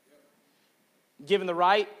 Given the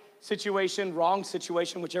right situation, wrong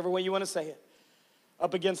situation, whichever way you want to say it,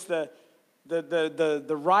 up against the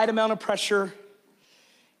right amount of pressure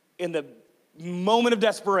in the moment of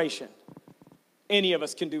desperation, any of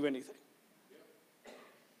us can do anything.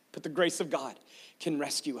 But the grace of God can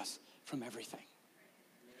rescue us from everything.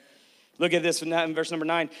 Look at this in verse number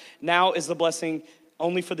 9. Now is the blessing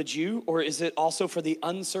only for the Jew, or is it also for the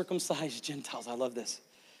uncircumcised Gentiles? I love this.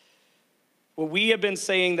 Well, we have been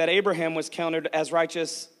saying that Abraham was counted as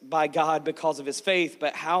righteous by God because of his faith,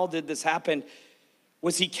 but how did this happen?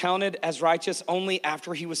 Was he counted as righteous only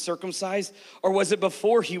after he was circumcised, or was it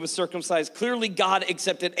before he was circumcised? Clearly, God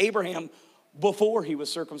accepted Abraham before he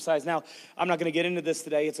was circumcised. Now, I'm not going to get into this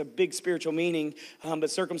today. It's a big spiritual meaning, but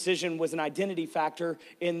circumcision was an identity factor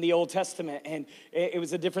in the Old Testament, and it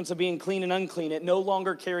was a difference of being clean and unclean. It no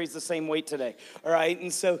longer carries the same weight today, all right?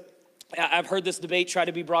 And so I've heard this debate try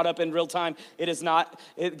to be brought up in real time. It is not,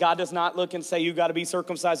 God does not look and say you got to be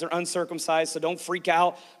circumcised or uncircumcised, so don't freak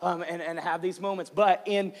out and have these moments. But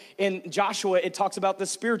in Joshua, it talks about the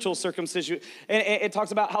spiritual circumcision. And it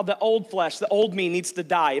talks about how the old flesh, the old me needs to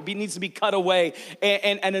die. It needs to be cut away,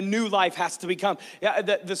 and a new life has to become.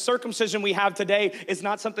 The circumcision we have today is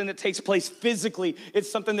not something that takes place physically.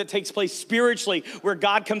 It's something that takes place spiritually, where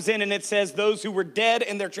God comes in and it says, those who were dead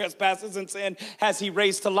in their trespasses and sin has he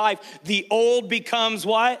raised to life. The old becomes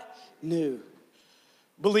what? New.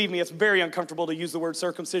 Believe me, it's very uncomfortable to use the word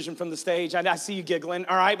circumcision from the stage. I see you giggling,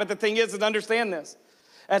 all right? But the thing is understand this.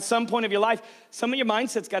 At some point of your life, some of your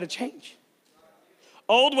mindset's got to change.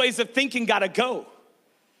 Old ways of thinking got to go.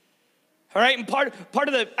 All right? And part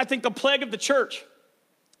of I think the plague of the church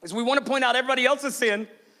is we want to point out everybody else's sin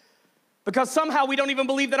because somehow we don't even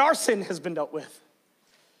believe that our sin has been dealt with.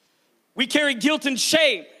 We carry guilt and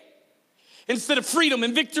shame instead of freedom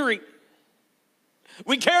and victory.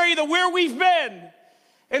 We carry the where we've been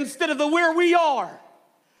instead of the where we are.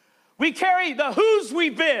 We carry the whose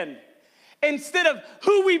we've been instead of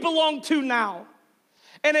who we belong to now.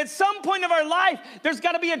 And at some point of our life, there's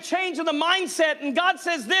got to be a change in the mindset. And God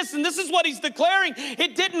says this, and this is what he's declaring.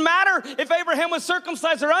 It didn't matter if Abraham was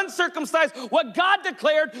circumcised or uncircumcised. What God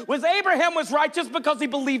declared was Abraham was righteous because he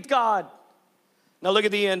believed God. Now look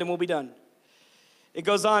at the end and we'll be done. It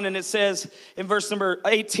goes on and it says in verse number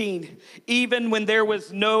 18, even when there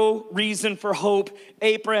was no reason for hope,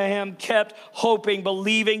 Abraham kept hoping,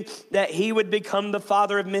 believing that he would become the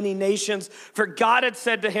father of many nations. For God had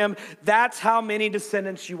said to him, that's how many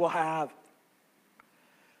descendants you will have.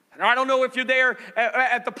 And I don't know if you're there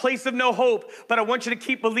at the place of no hope, but I want you to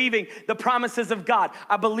keep believing the promises of God.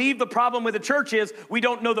 I believe the problem with the church is we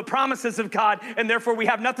don't know the promises of God, and therefore we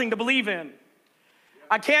have nothing to believe in.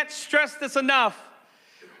 I can't stress this enough.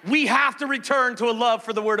 We have to return to a love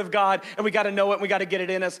for the Word of God, and we got to know it, and we got to get it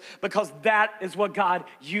in us, because that is what God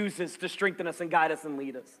uses to strengthen us and guide us and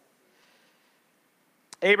lead us.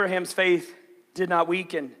 Abraham's faith did not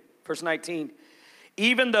weaken, verse 19.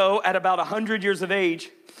 Even though at about 100 years of age,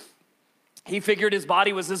 He figured his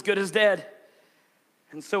body was as good as dead.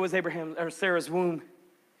 And so was Sarah's womb.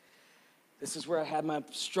 This is where I had my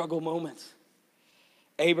struggle moments.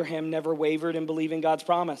 Abraham never wavered in believing God's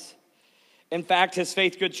promise. In fact, his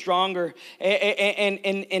faith grew stronger. And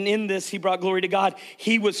in this, he brought glory to God.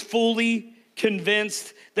 He was fully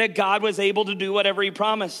convinced that God was able to do whatever he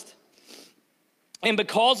promised. And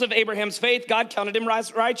because of Abraham's faith, God counted him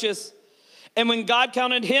righteous. And when God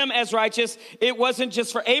counted him as righteous, it wasn't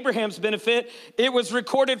just for Abraham's benefit, it was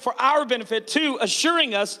recorded for our benefit too,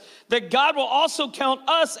 assuring us that God will also count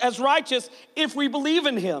us as righteous if we believe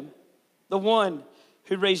in him, the one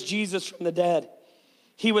who raised Jesus from the dead.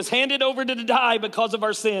 He was handed over to die because of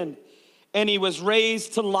our sin, and he was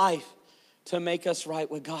raised to life to make us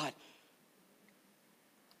right with God.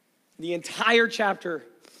 The entire chapter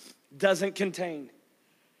doesn't contain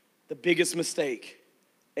the biggest mistake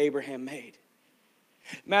Abraham made.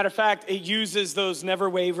 Matter of fact, it uses those never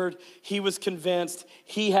wavered. He was convinced,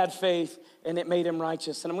 he had faith, and it made him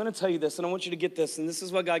righteous. And I'm going to tell you this, and I want you to get this, and this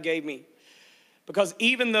is what God gave me. Because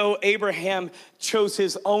even though Abraham chose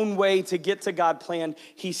his own way to get to God's plan,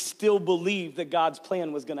 he still believed that God's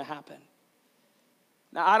plan was going to happen.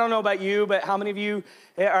 Now, I don't know about you, but how many of you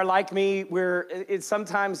are like me, where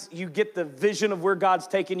sometimes you get the vision of where God's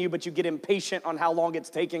taking you, but you get impatient on how long it's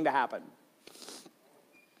taking to happen?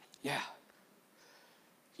 Yeah.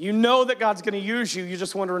 You know that God's going to use you, you're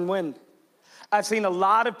just wondering when. I've seen a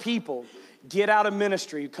lot of people get out of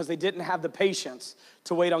ministry because they didn't have the patience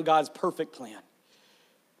to wait on God's perfect plan,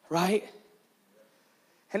 right?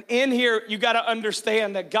 And in here, you got to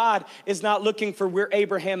understand that God is not looking for where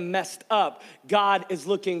Abraham messed up. God is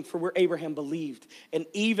looking for where Abraham believed. And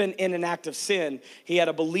even in an act of sin, he had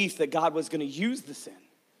a belief that God was going to use the sin.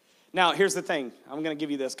 Now, here's the thing. I'm going to give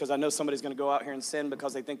you this because I know somebody's going to go out here and sin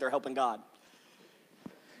because they think they're helping God.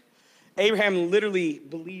 Abraham literally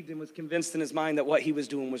believed and was convinced in his mind that what he was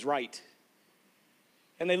doing was right.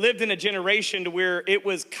 And they lived in a generation to where it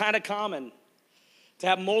was kind of common to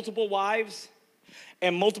have multiple wives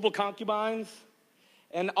and multiple concubines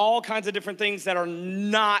and all kinds of different things that are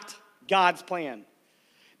not God's plan.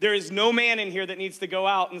 There is no man in here that needs to go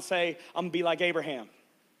out and say, I'm gonna be like Abraham.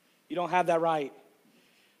 You don't have that right.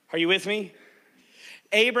 Are you with me?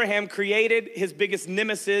 Abraham created his biggest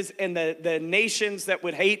nemesis and the nations that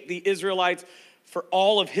would hate the Israelites for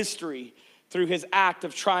all of history through his act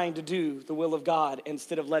of trying to do the will of God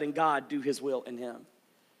instead of letting God do his will in him.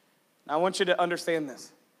 Now, I want you to understand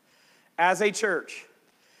this. As a church,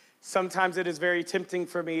 sometimes it is very tempting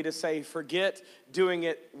for me to say, forget doing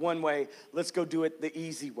it one way. Let's go do it the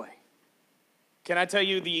easy way. Can I tell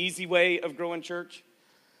you the easy way of growing church?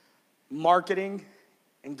 Marketing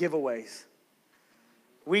and giveaways.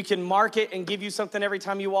 We can market and give you something every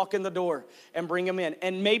time you walk in the door and bring them in.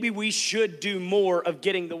 And maybe we should do more of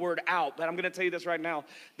getting the word out. But I'm going to tell you this right now.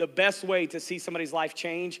 The best way to see somebody's life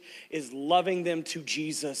change is loving them to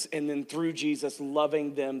Jesus, and then through Jesus,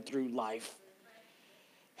 loving them through life.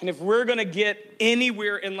 And if we're going to get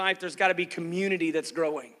anywhere in life, there's got to be community that's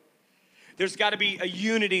growing. There's got to be a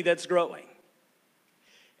unity that's growing.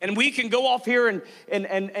 And we can go off here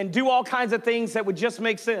and do all kinds of things that would just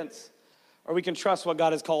make sense. Or we can trust what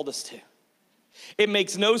God has called us to. It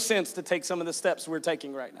makes no sense to take some of the steps we're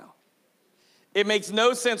taking right now. It makes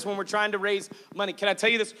no sense when we're trying to raise money. Can I tell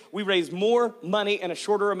you this? We raised more money in a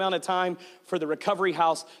shorter amount of time for the recovery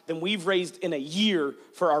house than we've raised in a year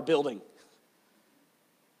for our building.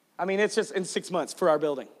 I mean, it's just in 6 months for our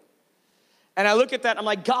building. And I look at that, I'm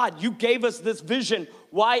like, God, you gave us this vision.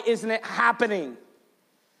 Why isn't it happening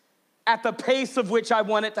at the pace of which I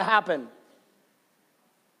want it to happen?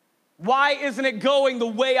 Why isn't it going the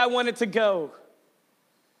way I want it to go?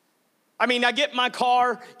 I mean, I get in my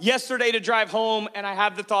car yesterday to drive home, and I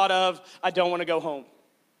have the thought of, I don't want to go home.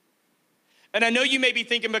 And I know you may be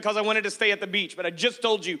thinking because I wanted to stay at the beach, but I just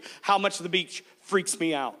told you how much the beach freaks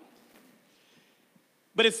me out.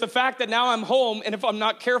 But it's the fact that now I'm home, and if I'm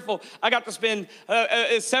not careful, I got to spend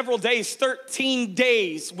several days, 13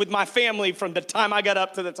 days with my family from the time I got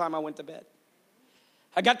up to the time I went to bed.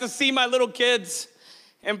 I got to see my little kids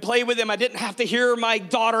and play with them. I didn't have to hear my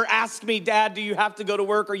daughter ask me, Dad, do you have to go to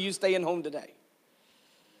work or are you staying home today?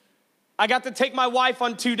 I got to take my wife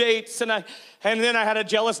on 2 dates, and then I had a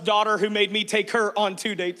jealous daughter who made me take her on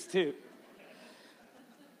 2 dates too.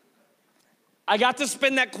 I got to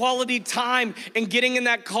spend that quality time, and getting in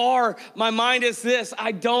that car, my mind is this: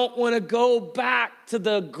 I don't want to go back to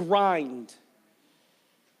the grind.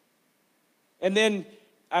 And then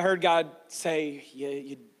I heard God say,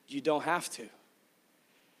 you don't have to.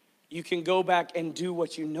 You can go back and do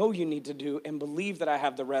what you know you need to do and believe that I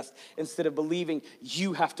have the rest instead of believing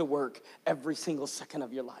you have to work every single second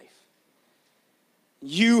of your life.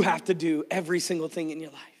 You have to do every single thing in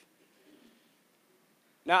your life.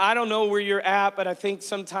 Now, I don't know where you're at, but I think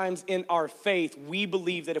sometimes in our faith, we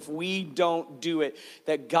believe that if we don't do it,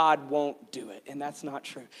 that God won't do it. And that's not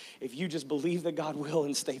true. If you just believe that God will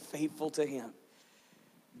and stay faithful to him,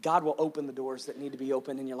 God will open the doors that need to be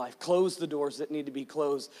opened in your life, close the doors that need to be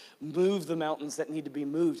closed, move the mountains that need to be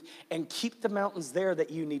moved, and keep the mountains there that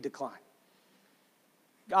you need to climb.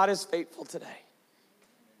 God is faithful today.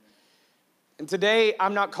 And today,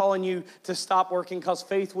 I'm not calling you to stop working, because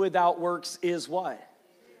faith without works is what?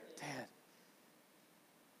 Dead.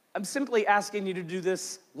 I'm simply asking you to do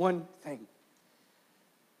this one thing.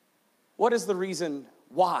 What is the reason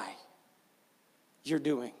why you're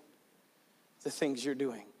doing the things you're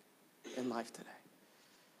doing in life today?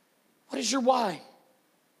 What is your why?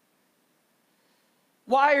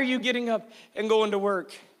 Why are you getting up and going to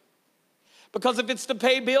work? Because if it's to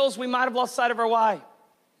pay bills, we might have lost sight of our why.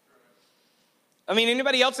 I mean,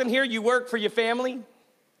 anybody else in here, you work for your family?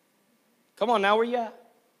 Come on now, where you at?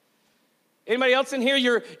 Anybody else in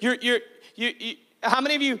here, how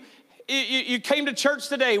many of you came to church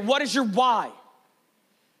today? What is your why?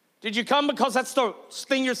 Did you come because that's the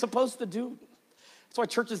thing you're supposed to do? That's why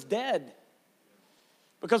church is dead.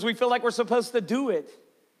 Because we feel like we're supposed to do it.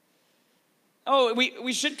 Oh,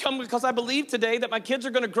 we should come because I believe today that my kids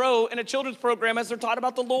are going to grow in a children's program as they're taught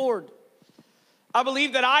about the Lord. I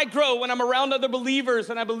believe that I grow when I'm around other believers,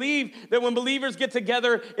 and I believe that when believers get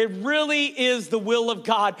together, it really is the will of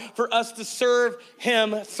God for us to serve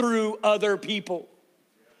him through other people.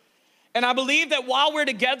 And I believe that while we're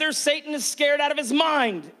together, Satan is scared out of his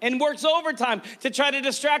mind and works overtime to try to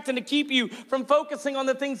distract and to keep you from focusing on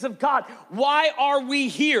the things of God. Why are we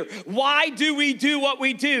here? Why do we do what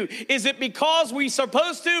we do? Is it because we're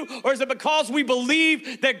supposed to, or is it because we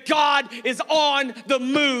believe that God is on the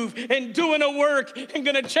move and doing a work and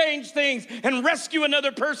gonna change things and rescue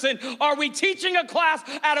another person? Are we teaching a class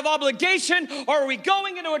out of obligation, or are we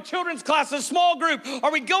going into a children's class, a small group?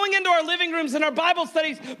 Are we going into our living rooms and our Bible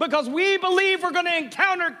studies because we believe we're going to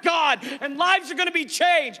encounter God and lives are going to be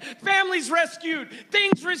changed, families rescued,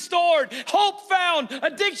 things restored, hope found,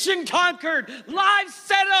 addiction conquered, lives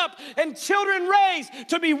set up, and children raised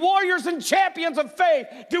to be warriors and champions of faith?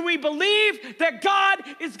 Do we believe that God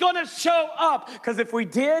is going to show up? Because if we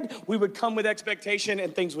did, we would come with expectation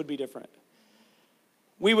and things would be different.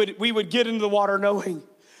 We would get into the water knowing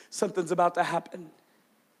something's about to happen.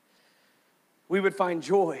 We would find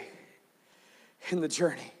joy in the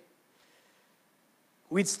journey.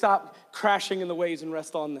 We'd stop crashing in the waves and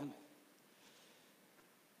rest on them.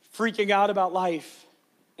 Freaking out about life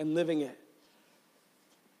and living it.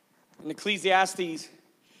 In Ecclesiastes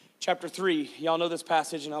chapter 3, y'all know this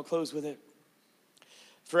passage and I'll close with it.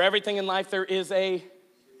 For everything in life there is a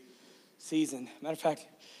season. Matter of fact,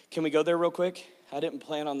 can we go there real quick? I didn't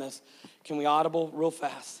plan on this. Can we audible real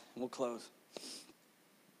fast and we'll close.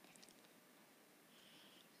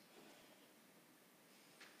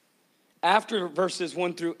 After verses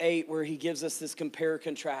 1 through 8, where he gives us this compare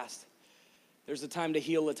contrast, there's a time to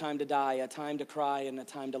heal, a time to die, a time to cry, and a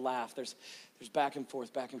time to laugh. There's back and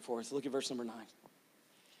forth, back and forth. Look at verse number 9.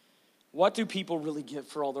 What do people really get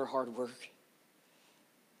for all their hard work?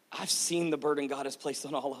 I've seen the burden God has placed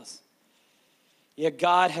on all of us. Yet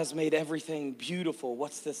God has made everything beautiful.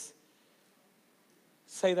 What's this?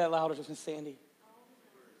 Say that louder, Miss Sandy.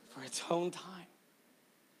 For its own time.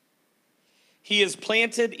 He has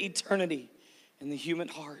planted eternity in the human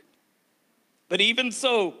heart. But even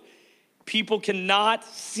so, people cannot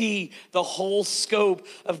see the whole scope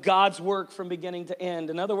of God's work from beginning to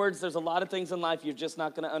end. In other words, there's a lot of things in life you're just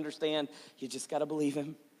not going to understand. You just got to believe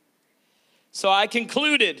him. So I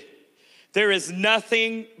concluded, there is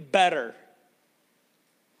nothing better.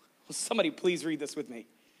 Will somebody please read this with me?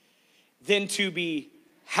 Than to be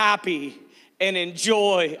happy and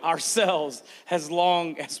enjoy ourselves as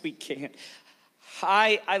long as we can.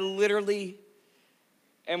 I literally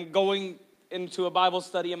am going into a Bible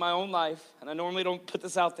study in my own life, and I normally don't put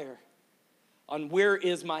this out there, on where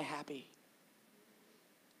is my happy?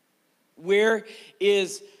 Where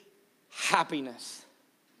is happiness?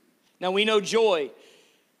 Now we know joy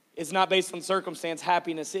is not based on circumstance,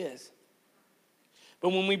 happiness is. But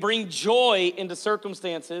when we bring joy into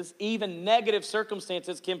circumstances, even negative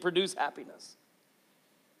circumstances can produce happiness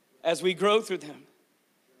as we grow through them.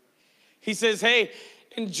 He says, hey,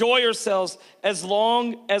 enjoy yourselves as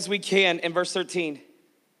long as we can. In verse 13,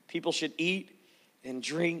 people should eat and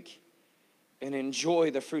drink and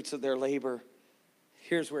enjoy the fruits of their labor.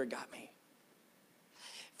 Here's where it got me.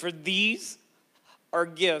 For these are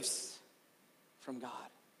gifts from God.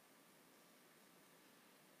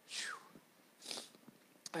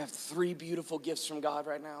 I have 3 beautiful gifts from God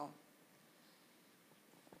right now.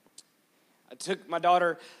 I took my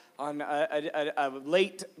daughter on a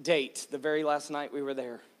late date the very last night we were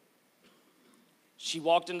there. She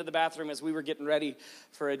walked into the bathroom as we were getting ready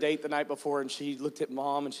for a date the night before, and she looked at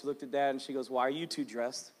Mom and she looked at Dad and she goes, "Why are you two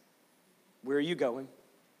dressed? Where are you going?"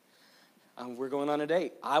 "We're going on a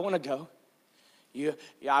date." "I want to go." Yeah,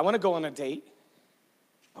 I want to go on a date."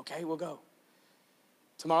 "Okay, we'll go.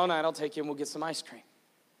 Tomorrow night I'll take you and we'll get some ice cream."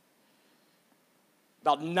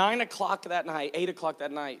 About 9 o'clock that night, 8 o'clock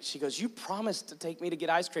that night, she goes, "You promised to take me to get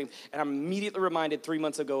ice cream." And I'm immediately reminded 3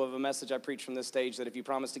 months ago of a message I preached from this stage that if you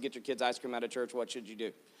promise to get your kids ice cream out of church, what should you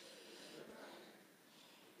do?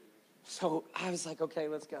 So I was like, okay,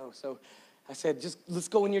 let's go. So I said, just let's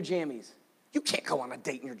go in your jammies. "You can't go on a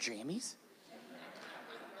date in your jammies."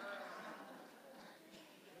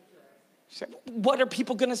 She said, "What are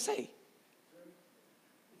people gonna say?"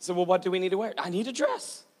 So, "Well, what do we need to wear?" "I need a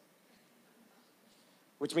dress."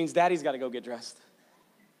 Which means Daddy's got to go get dressed.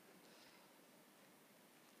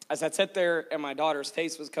 As I sat there and my daughter's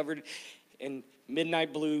face was covered in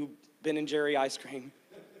midnight blue Ben & Jerry ice cream,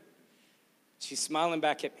 she's smiling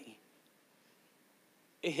back at me.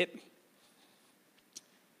 It hit me.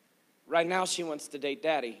 Right now she wants to date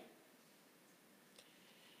Daddy.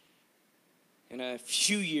 In a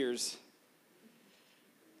few years,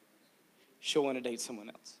 she'll want to date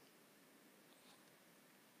someone else.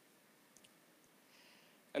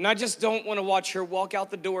 And I just don't want to watch her walk out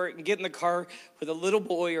the door and get in the car with a little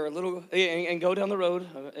boy or and go down the road,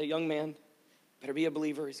 a young man. Better be a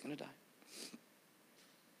believer, he's going to die.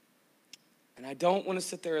 And I don't want to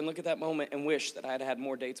sit there and look at that moment and wish that I had had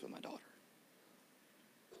more dates with my daughter.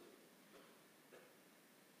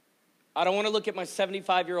 I don't want to look at my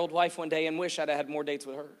 75-year-old wife one day and wish I'd had more dates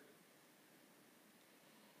with her.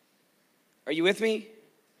 Are you with me?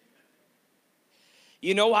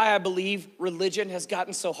 You know why I believe religion has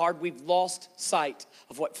gotten so hard? We've lost sight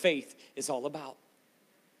of what faith is all about.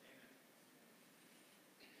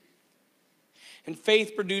 And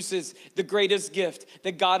faith produces the greatest gift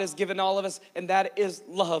that God has given all of us, and that is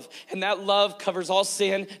love. And that love covers all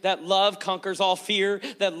sin. That love conquers all fear.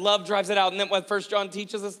 That love drives it out. And that's what 1 John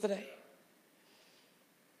teaches us today.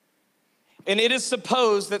 And it is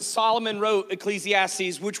supposed that Solomon wrote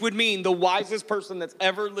Ecclesiastes, which would mean the wisest person that's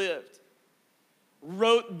ever lived,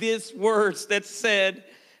 wrote these words that said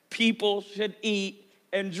people should eat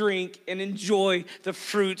and drink and enjoy the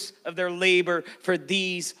fruits of their labor, for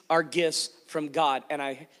these are gifts from God. And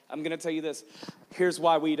I'm going to tell you this. Here's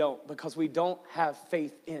why we don't. Because we don't have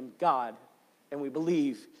faith in God, and we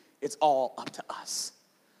believe it's all up to us.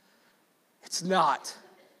 It's not.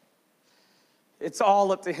 It's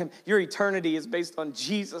all up to Him. Your eternity is based on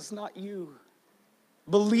Jesus, not you.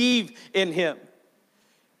 Believe in Him,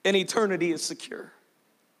 and eternity is secure.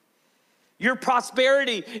 Your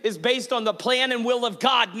prosperity is based on the plan and will of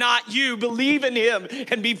God, not you. Believe in Him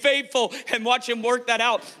and be faithful and watch Him work that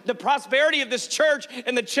out. The prosperity of this church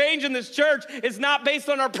and the change in this church is not based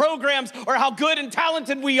on our programs or how good and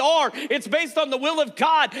talented we are. It's based on the will of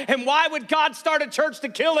God. And why would God start a church to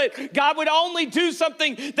kill it? God would only do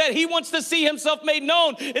something that He wants to see Himself made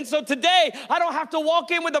known. And so today, I don't have to walk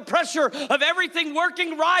in with the pressure of everything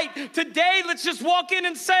working right. Today, let's just walk in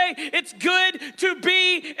and say, it's good to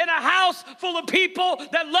be in a house full of people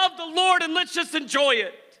that love the Lord, and let's just enjoy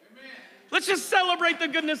it. Amen. Let's just celebrate the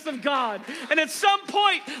goodness of God. And at some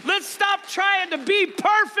point, let's stop trying to be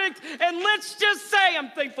perfect and let's just say,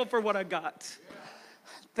 I'm thankful for what I got.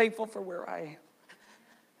 I'm thankful for where I am.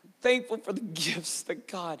 I'm thankful for the gifts that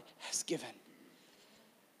God has given.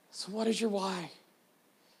 So what is your why?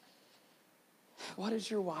 What is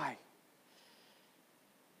your why?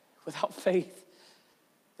 Without faith,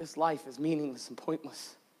 this life is meaningless and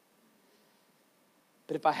pointless.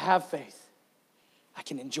 But if I have faith, I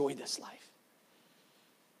can enjoy this life.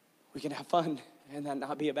 We can have fun and that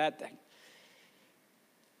not be a bad thing.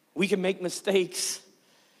 We can make mistakes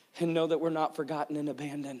and know that we're not forgotten and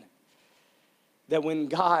abandoned. That when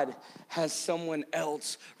God has someone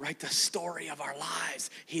else write the story of our lives,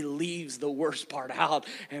 He leaves the worst part out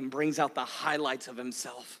and brings out the highlights of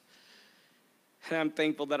Himself. And I'm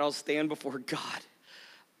thankful that I'll stand before God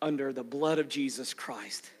under the blood of Jesus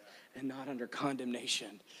Christ and not under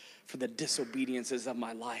condemnation for the disobediences of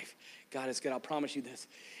my life. God is good. I'll promise you this.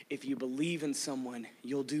 If you believe in someone,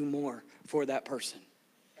 you'll do more for that person.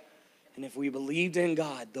 And if we believed in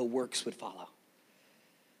God, the works would follow.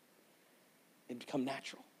 It'd become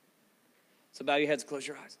natural. So bow your heads, close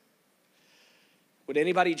your eyes. Would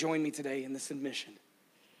anybody join me today in this admission?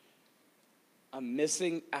 I'm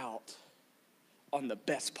missing out on the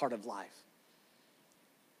best part of life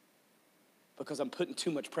because I'm putting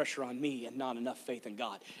too much pressure on me and not enough faith in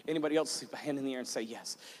God. Anybody else slip a hand in the air and say,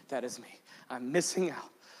 yes, that is me. I'm missing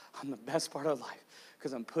out on the best part of life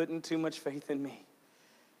because I'm putting too much faith in me.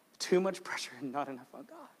 Too much pressure and not enough on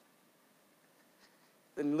God.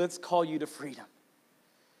 Then let's call you to freedom.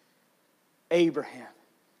 Abraham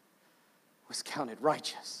was counted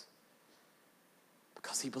righteous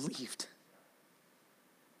because he believed.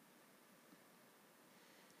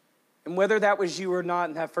 And whether that was you or not,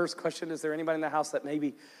 in that first question, is there anybody in the house that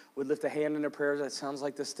maybe would lift a hand in a prayer that sounds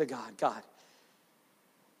like this to God? God,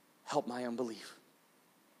 help my unbelief.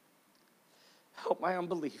 Help my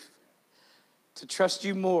unbelief to trust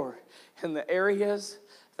you more in the areas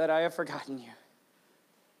that I have forgotten you.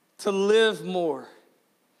 To live more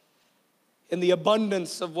in the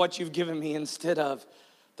abundance of what you've given me instead of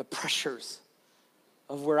the pressures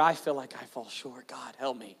of where I feel like I fall short. God,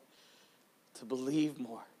 help me to believe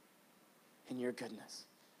more in your goodness.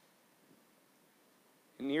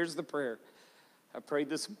 And here's the prayer I prayed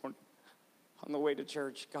this morning on the way to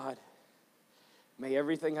church. God, may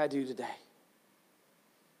everything I do today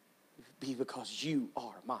be because you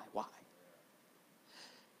are my why.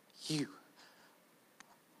 You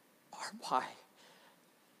are why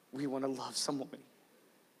we want to love someone.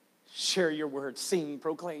 Share your word, sing,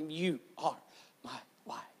 proclaim. You are my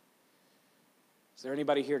why. Is there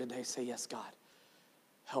anybody here today say, yes, God,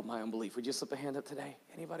 help my unbelief? Would you slip a hand up today?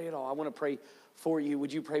 Anybody at all? I want to pray for you.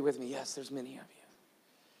 Would you pray with me? Yes, there's many of you.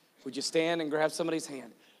 Would you stand and grab somebody's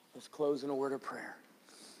hand? Let's close in a word of prayer.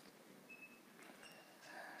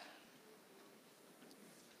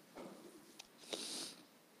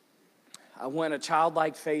 I want a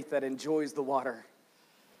childlike faith that enjoys the water,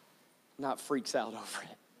 not freaks out over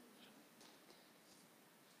it.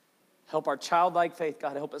 Help our childlike faith,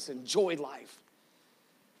 God, help us enjoy life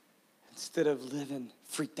instead of living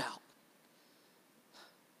freaked out.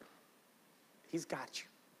 He's got you.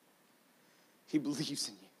 He believes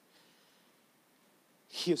in you.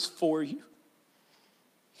 He is for you.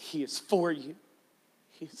 He is for you.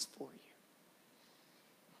 He is for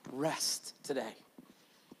you. Rest today.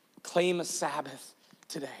 Claim a Sabbath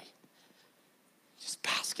today. Just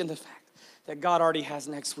bask in the fact that God already has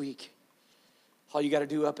next week. All you got to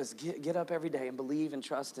do is get up every day and believe and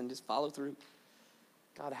trust and just follow through.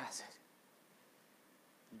 God has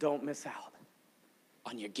it. Don't miss out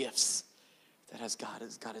on your gifts that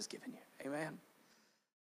God has given you. Amen.